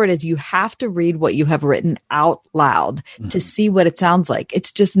whatever it is, you have to read what you have written out loud to see what it sounds like.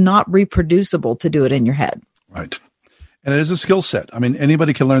 It's just not reproducible to do it in your head. Right. And it is a skill set. I mean,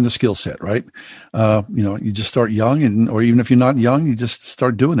 anybody can learn the skill set, right? You just start young or even if you're not young, you just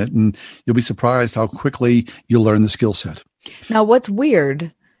start doing it and you'll be surprised how quickly you'll learn the skill set. Now, what's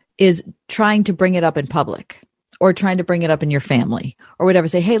weird is trying to bring it up in public or trying to bring it up in your family or whatever.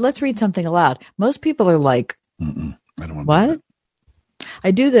 Say, hey, let's read something aloud. Most people are like, I don't want what? to do that.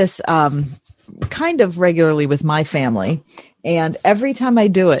 I do this kind of regularly with my family. And every time I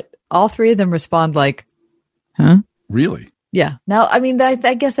do it, all 3 of them respond like, huh? Really? Yeah. Now, I mean,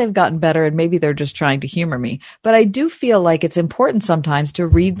 I guess they've gotten better and maybe they're just trying to humor me, but I do feel like it's important sometimes to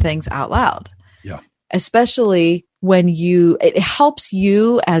read things out loud. Yeah. Especially when it helps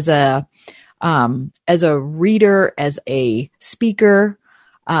you as a reader, as a speaker.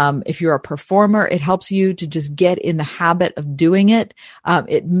 If you're a performer, it helps you to just get in the habit of doing it.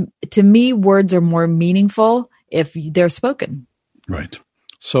 To me, words are more meaningful if they're spoken. Right.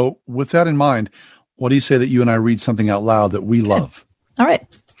 So with that in mind, what do you say that you and I read something out loud that we love? All right.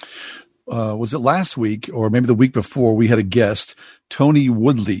 Was it last week or maybe the week before we had a guest, Tony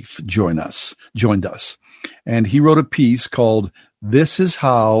Woodleaf, joined us. And he wrote a piece called This Is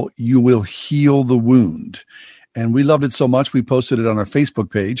How You Will Heal the Wound. And we loved it so much, we posted it on our Facebook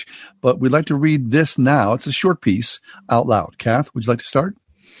page. But we'd like to read this now. It's a short piece out loud. Kath, would you like to start?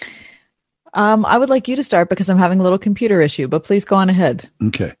 I would like you to start because I'm having a little computer issue, but please go on ahead.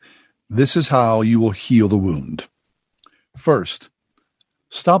 Okay. This is how you will heal the wound. First,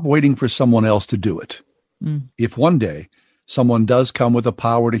 stop waiting for someone else to do it. If one day someone does come with the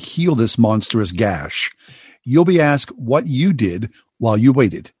power to heal this monstrous gash, you'll be asked what you did while you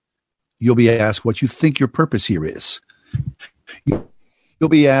waited. You'll be asked what you think your purpose here is. You'll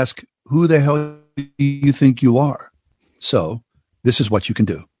be asked who the hell you think you are. So this is what you can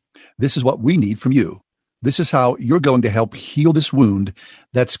do. This is what we need from you. This is how you're going to help heal this wound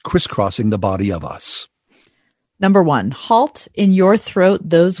that's crisscrossing the body of us. Number 1, halt in your throat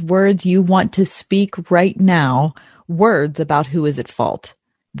those words you want to speak right now, words about who is at fault.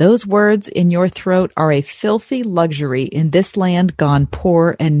 Those words in your throat are a filthy luxury in this land gone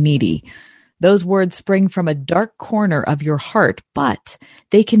poor and needy. Those words spring from a dark corner of your heart, but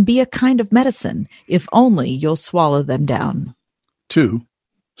they can be a kind of medicine if only you'll swallow them down. 2,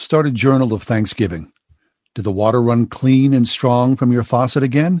 start a journal of thanksgiving. Did the water run clean and strong from your faucet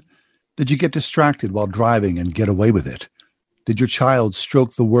again? Did you get distracted while driving and get away with it? Did your child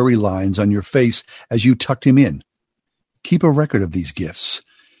stroke the worry lines on your face as you tucked him in? Keep a record of these gifts.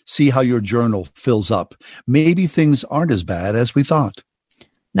 See how your journal fills up. Maybe things aren't as bad as we thought.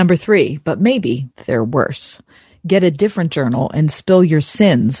 Number 3, but maybe they're worse. Get a different journal and spill your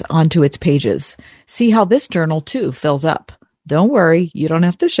sins onto its pages. See how this journal, too, fills up. Don't worry, you don't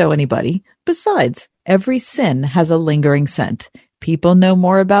have to show anybody. Besides, every sin has a lingering scent. People know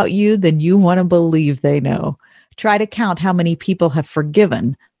more about you than you want to believe they know. Try to count how many people have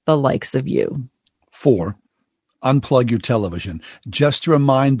forgiven the likes of you. 4, unplug your television, just to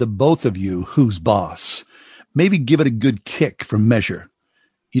remind the both of you who's boss. Maybe give it a good kick for measure.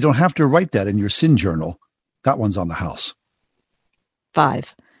 You don't have to write that in your sin journal. That one's on the house.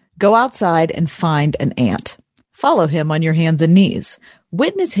 5, go outside and find an ant. Follow him on your hands and knees.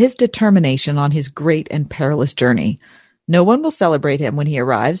 Witness his determination on his great and perilous journey. No one will celebrate him when he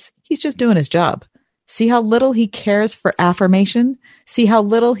arrives. He's just doing his job. See how little he cares for affirmation? See how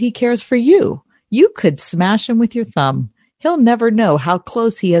little he cares for you. You could smash him with your thumb. He'll never know how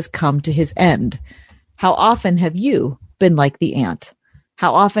close he has come to his end. How often have you been like the ant?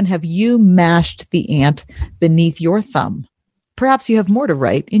 How often have you mashed the ant beneath your thumb? Perhaps you have more to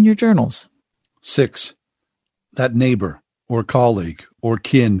write in your journals. 6, that neighbor or colleague or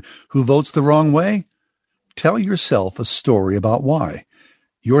kin who votes the wrong way? Tell yourself a story about why.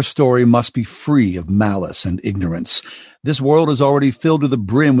 Your story must be free of malice and ignorance. This world is already filled to the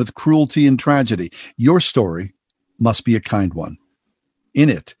brim with cruelty and tragedy. Your story must be a kind one. In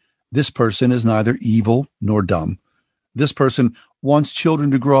it, this person is neither evil nor dumb. This person wants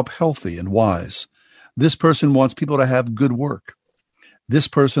children to grow up healthy and wise. This person wants people to have good work. This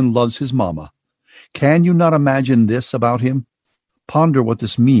person loves his mama. Can you not imagine this about him? Ponder what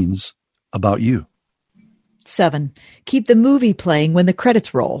this means about you. 7, keep the movie playing when the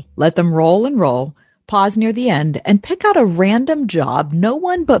credits roll. Let them roll and roll. Pause near the end and pick out a random job no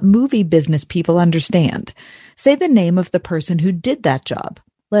one but movie business people understand. Say the name of the person who did that job.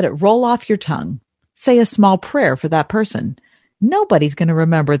 Let it roll off your tongue. Say a small prayer for that person. Nobody's going to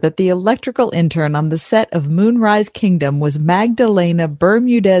remember that the electrical intern on the set of Moonrise Kingdom was Magdalena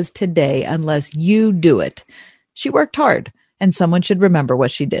Bermudez today unless you do it. She worked hard, and someone should remember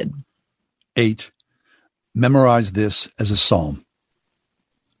what she did. 8, memorize this as a psalm.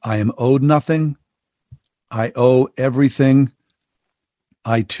 I am owed nothing. I owe everything.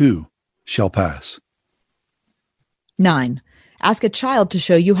 I too shall pass. 9, ask a child to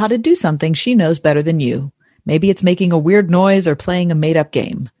show you how to do something she knows better than you. Maybe it's making a weird noise or playing a made-up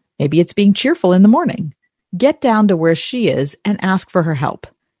game. Maybe it's being cheerful in the morning. Get down to where she is and ask for her help.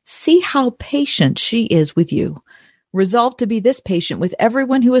 See how patient she is with you. Resolve to be this patient with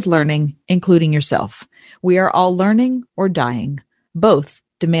everyone who is learning, including yourself. We are all learning or dying. Both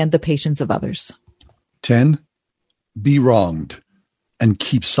demand the patience of others. 10, be wronged and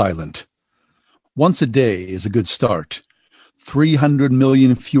keep silent. Once a day is a good start. 300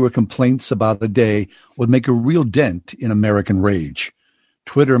 million fewer complaints about a day would make a real dent in American rage.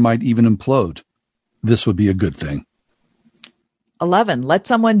 Twitter might even implode. This would be a good thing. 11, let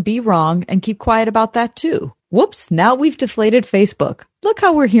someone be wrong and keep quiet about that too. Whoops, now we've deflated Facebook. Look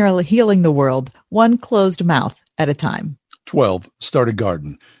how we're healing the world, one closed mouth at a time. 12, start a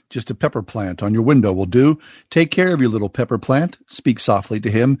garden. Just a pepper plant on your window will do. Take care of your little pepper plant. Speak softly to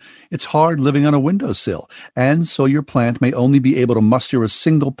him. It's hard living on a windowsill, and so your plant may only be able to muster a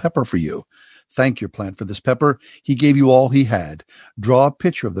single pepper for you. Thank your plant for this pepper. He gave you all he had. Draw a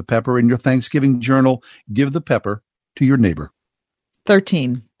picture of the pepper in your Thanksgiving journal. Give the pepper to your neighbor.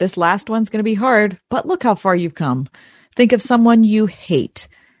 13, this last one's going to be hard, but look how far you've come. Think of someone you hate.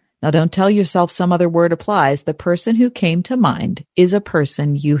 Now, don't tell yourself some other word applies. The person who came to mind is a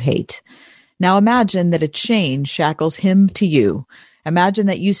person you hate. Now, imagine that a chain shackles him to you. Imagine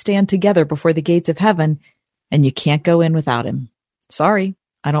that you stand together before the gates of heaven and you can't go in without him. Sorry,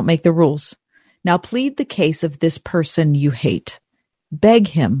 I don't make the rules. Now, plead the case of this person you hate. Beg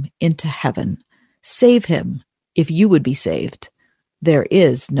him into heaven. Save him if you would be saved. There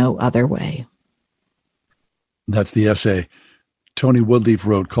is no other way. That's the essay Tony Woodleaf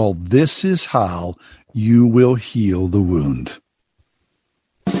wrote called This Is How You Will Heal the Wound.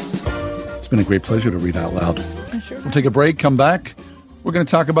 It's been a great pleasure to read out loud. Sure. We'll take a break, come back. We're going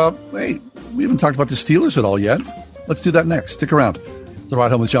to talk about, we haven't talked about the Steelers at all yet. Let's do that next. Stick around. The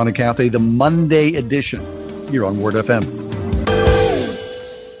Ride Home with John and Kathy, the Monday edition, here on Word FM.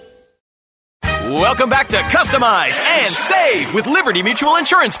 Welcome back to Customize and Save with Liberty Mutual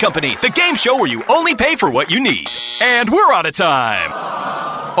Insurance Company, the game show where you only pay for what you need. And we're out of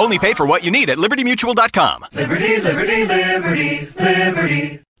time. Only pay for what you need at libertymutual.com. Liberty, liberty, liberty,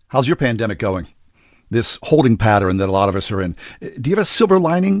 liberty. How's your pandemic going? This holding pattern that a lot of us are in. Do you have a silver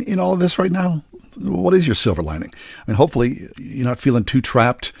lining in all of this right now? what is your silver lining? I mean, hopefully you're not feeling too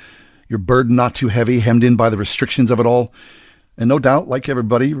trapped, your burden not too heavy, hemmed in by the restrictions of it all. And no doubt, like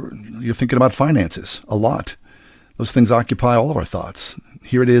everybody, you're thinking about finances a lot. Those things occupy all of our thoughts.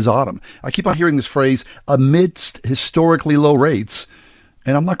 Here it is, autumn. I keep on hearing this phrase, amidst historically low rates,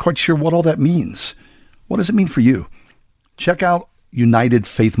 and I'm not quite sure what all that means. What does it mean for you? Check out United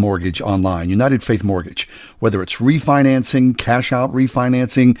Faith Mortgage online. United Faith Mortgage. Whether it's refinancing, cash out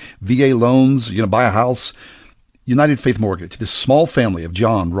refinancing, VA loans, you're going to buy a house. United Faith Mortgage, this small family of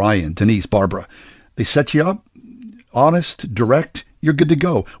John, Ryan, Denise, Barbara, they set you up, honest, direct, you're good to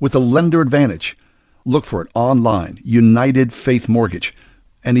go with a lender advantage. Look for it online, United Faith Mortgage,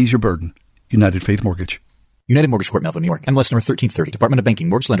 and ease your burden. United Faith Mortgage. United Mortgage Corp, Melville, New York. MLS number 1330. Department of Banking.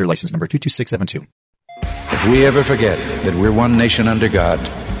 Mortgage Lender License number 22672. If we ever forget that we're one nation under God,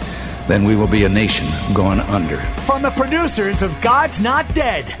 then we will be a nation going under. From the producers of God's Not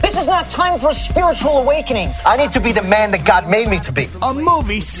Dead. This is not time for a spiritual awakening. I need to be the man that God made me to be. A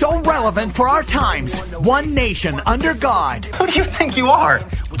movie so relevant for our times. One Nation Under God. Who do you think you are?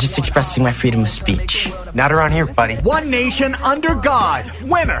 Just expressing my freedom of speech. Not around here, buddy. One Nation Under God.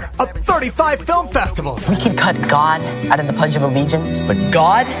 Winner of 35 film festivals. We can cut God out of the Pledge of Allegiance, but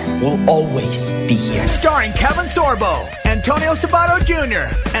God will always be here. Starring Kevin Sorbo, Antonio Sabato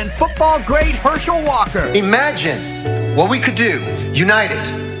Jr., and football great Herschel Walker. Imagine what we could do,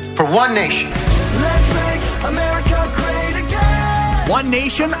 united, for one nation. Let's make America great again. One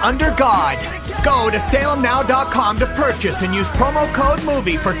Nation Under God. Go to salemnow.com to purchase and use promo code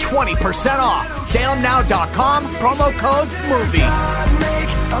MOVIE for 20% off. salemnow.com, promo code MOVIE. Make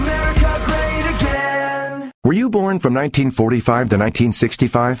America great again. Were you born from 1945 to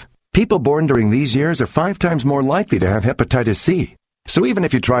 1965? People born during these years are 5 times more likely to have hepatitis C. So even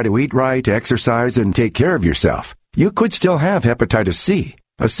if you try to eat right, exercise, and take care of yourself, you could still have hepatitis C,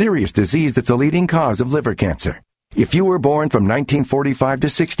 a serious disease that's a leading cause of liver cancer. If you were born from 1945 to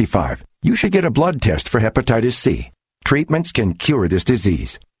 65, you should get a blood test for hepatitis C. Treatments can cure this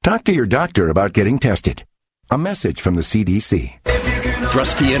disease. Talk to your doctor about getting tested. A message from the CDC.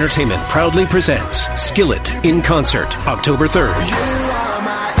 Drusky Entertainment proudly presents Skillet in Concert, October 3rd.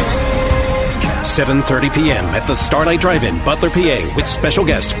 7:30 p.m. at the Starlight Drive-In, Butler, PA, with special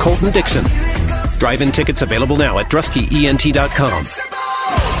guest Colton Dixon. Drive-in tickets available now at DruskyENT.com.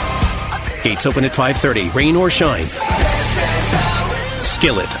 Gates open at 5:30, rain or shine.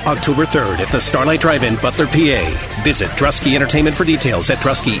 Skillet, October 3rd at the Starlight Drive-In, Butler, PA. Visit Drusky Entertainment for details at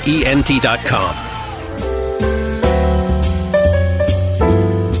DruskyENT.com.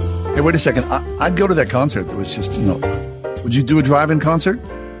 Hey, wait a second. I'd go to that concert. It was just, would you do a drive-in concert?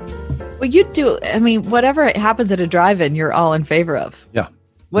 Well, you do. I mean, whatever happens at a drive-in, you're all in favor of. Yeah.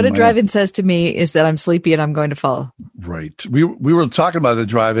 What a drive-in says to me is that I'm sleepy and I'm going to fall. Right. We were talking about the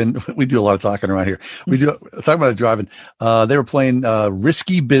drive-in. We do a lot of talking around here. We do talking about the drive-in. They were playing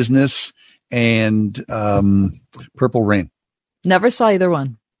Risky Business and Purple Rain. Never saw either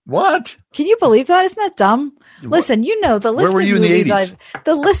one. What? Can you believe that? Isn't that dumb? Listen, the list Where were you in the 80s?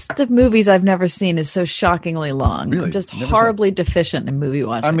 The list of movies I've never seen is so shockingly long. Really? I'm just horribly deficient in movie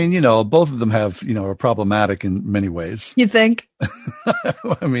watching. I mean, both of them have, are problematic in many ways. You think?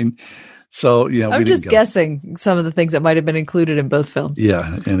 I mean, so, I'm just guessing some of the things that might have been included in both films.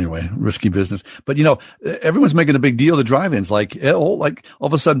 Yeah. Anyway, Risky Business. But, everyone's making a big deal to drive-ins. Like all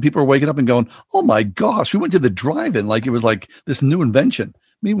of a sudden people are waking up and going, oh my gosh, we went to the drive-in. Like it was like this new invention.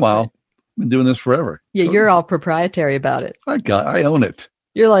 Meanwhile, I've been doing this forever. Yeah, you're all proprietary about it. I own it.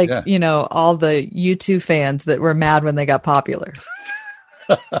 You're like, all the U2 fans that were mad when they got popular.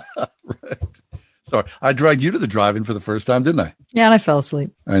 Right. Sorry. I dragged you to the drive-in for the first time, didn't I? Yeah, and I fell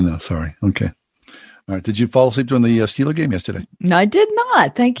asleep. I know. Sorry. Okay. All right. Did you fall asleep during the Steeler game yesterday? No, I did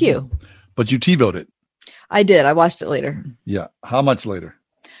not. Thank you. But you TiVo'd it. I did. I watched it later. Yeah. How much later?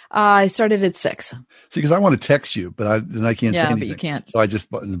 I started at 6. See, because I want to text you, but I can't say anything. But you can't. So I just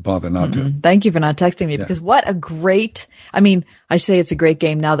bother not to. Thank you for not texting me because what a great, I say it's a great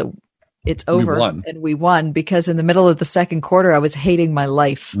game now that it's over and we won because in the middle of the second quarter, I was hating my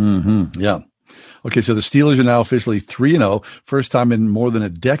life. Mm-hmm. Yeah. Okay. So the Steelers are now officially 3-0, first time in more than a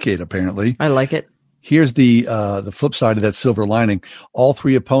decade, apparently. I like it. Here's the flip side of that silver lining. All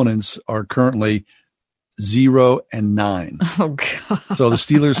 3 opponents are currently 0-9. Oh God! So the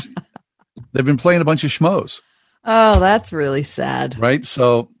Steelers, they've been playing a bunch of schmoes. Oh, that's really sad. Right.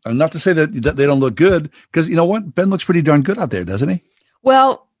 So not to say that they don't look good, because you know what, Ben looks pretty darn good out there, doesn't he?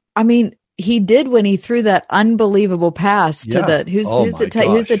 Well, he did when he threw that unbelievable pass to the who's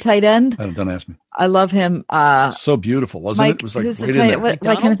the tight end? Don't ask me. I love him. So beautiful, wasn't it? It was like who's right the tight in there.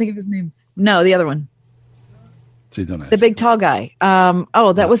 Why can't I think of his name? No, the other one. See, don't ask the big tall guy.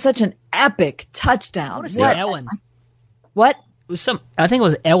 That was such an epic touchdown. What? Ellen. What? It was I think it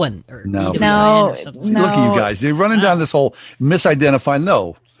was Ellen. No. Look at you guys. They're running down this whole misidentifying.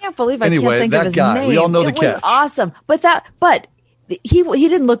 No. I can't believe I can't think of his name. We all know the catch. It was awesome. But he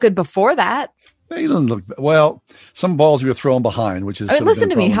didn't look good before that. He doesn't look well. Some balls we were throwing behind, which is. Listen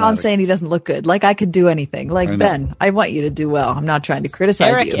to me. How I'm saying he doesn't look good. Like I could do anything. Like Ben, I want you to do well. I'm not trying to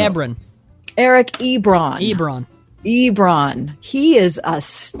criticize you. Eric Ebron. He is a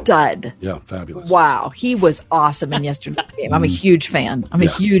stud. Yeah, fabulous. Wow, he was awesome in yesterday's game. I'm a huge fan. A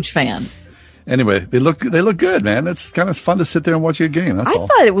huge fan. Anyway, they look good, man. It's kind of fun to sit there and watch a game. That's all. I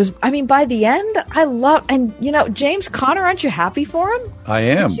thought it was. I mean, by the end, and James Conner, aren't you happy for him? I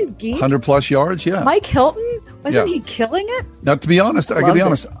am. 100+ yards. Yeah. Mike Hilton, wasn't he killing it? Now, to be honest, I gotta be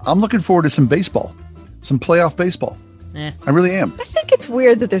honest. I'm looking forward to some baseball, some playoff baseball. I really am. I think it's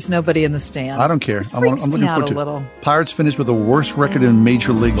weird that there's nobody in the stands. I don't care. I'm looking forward to it. Pirates finished with the worst record in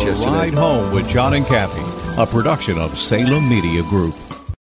major leagues yesterday. Ride Home with John and Kathy, a production of Salem Media Group.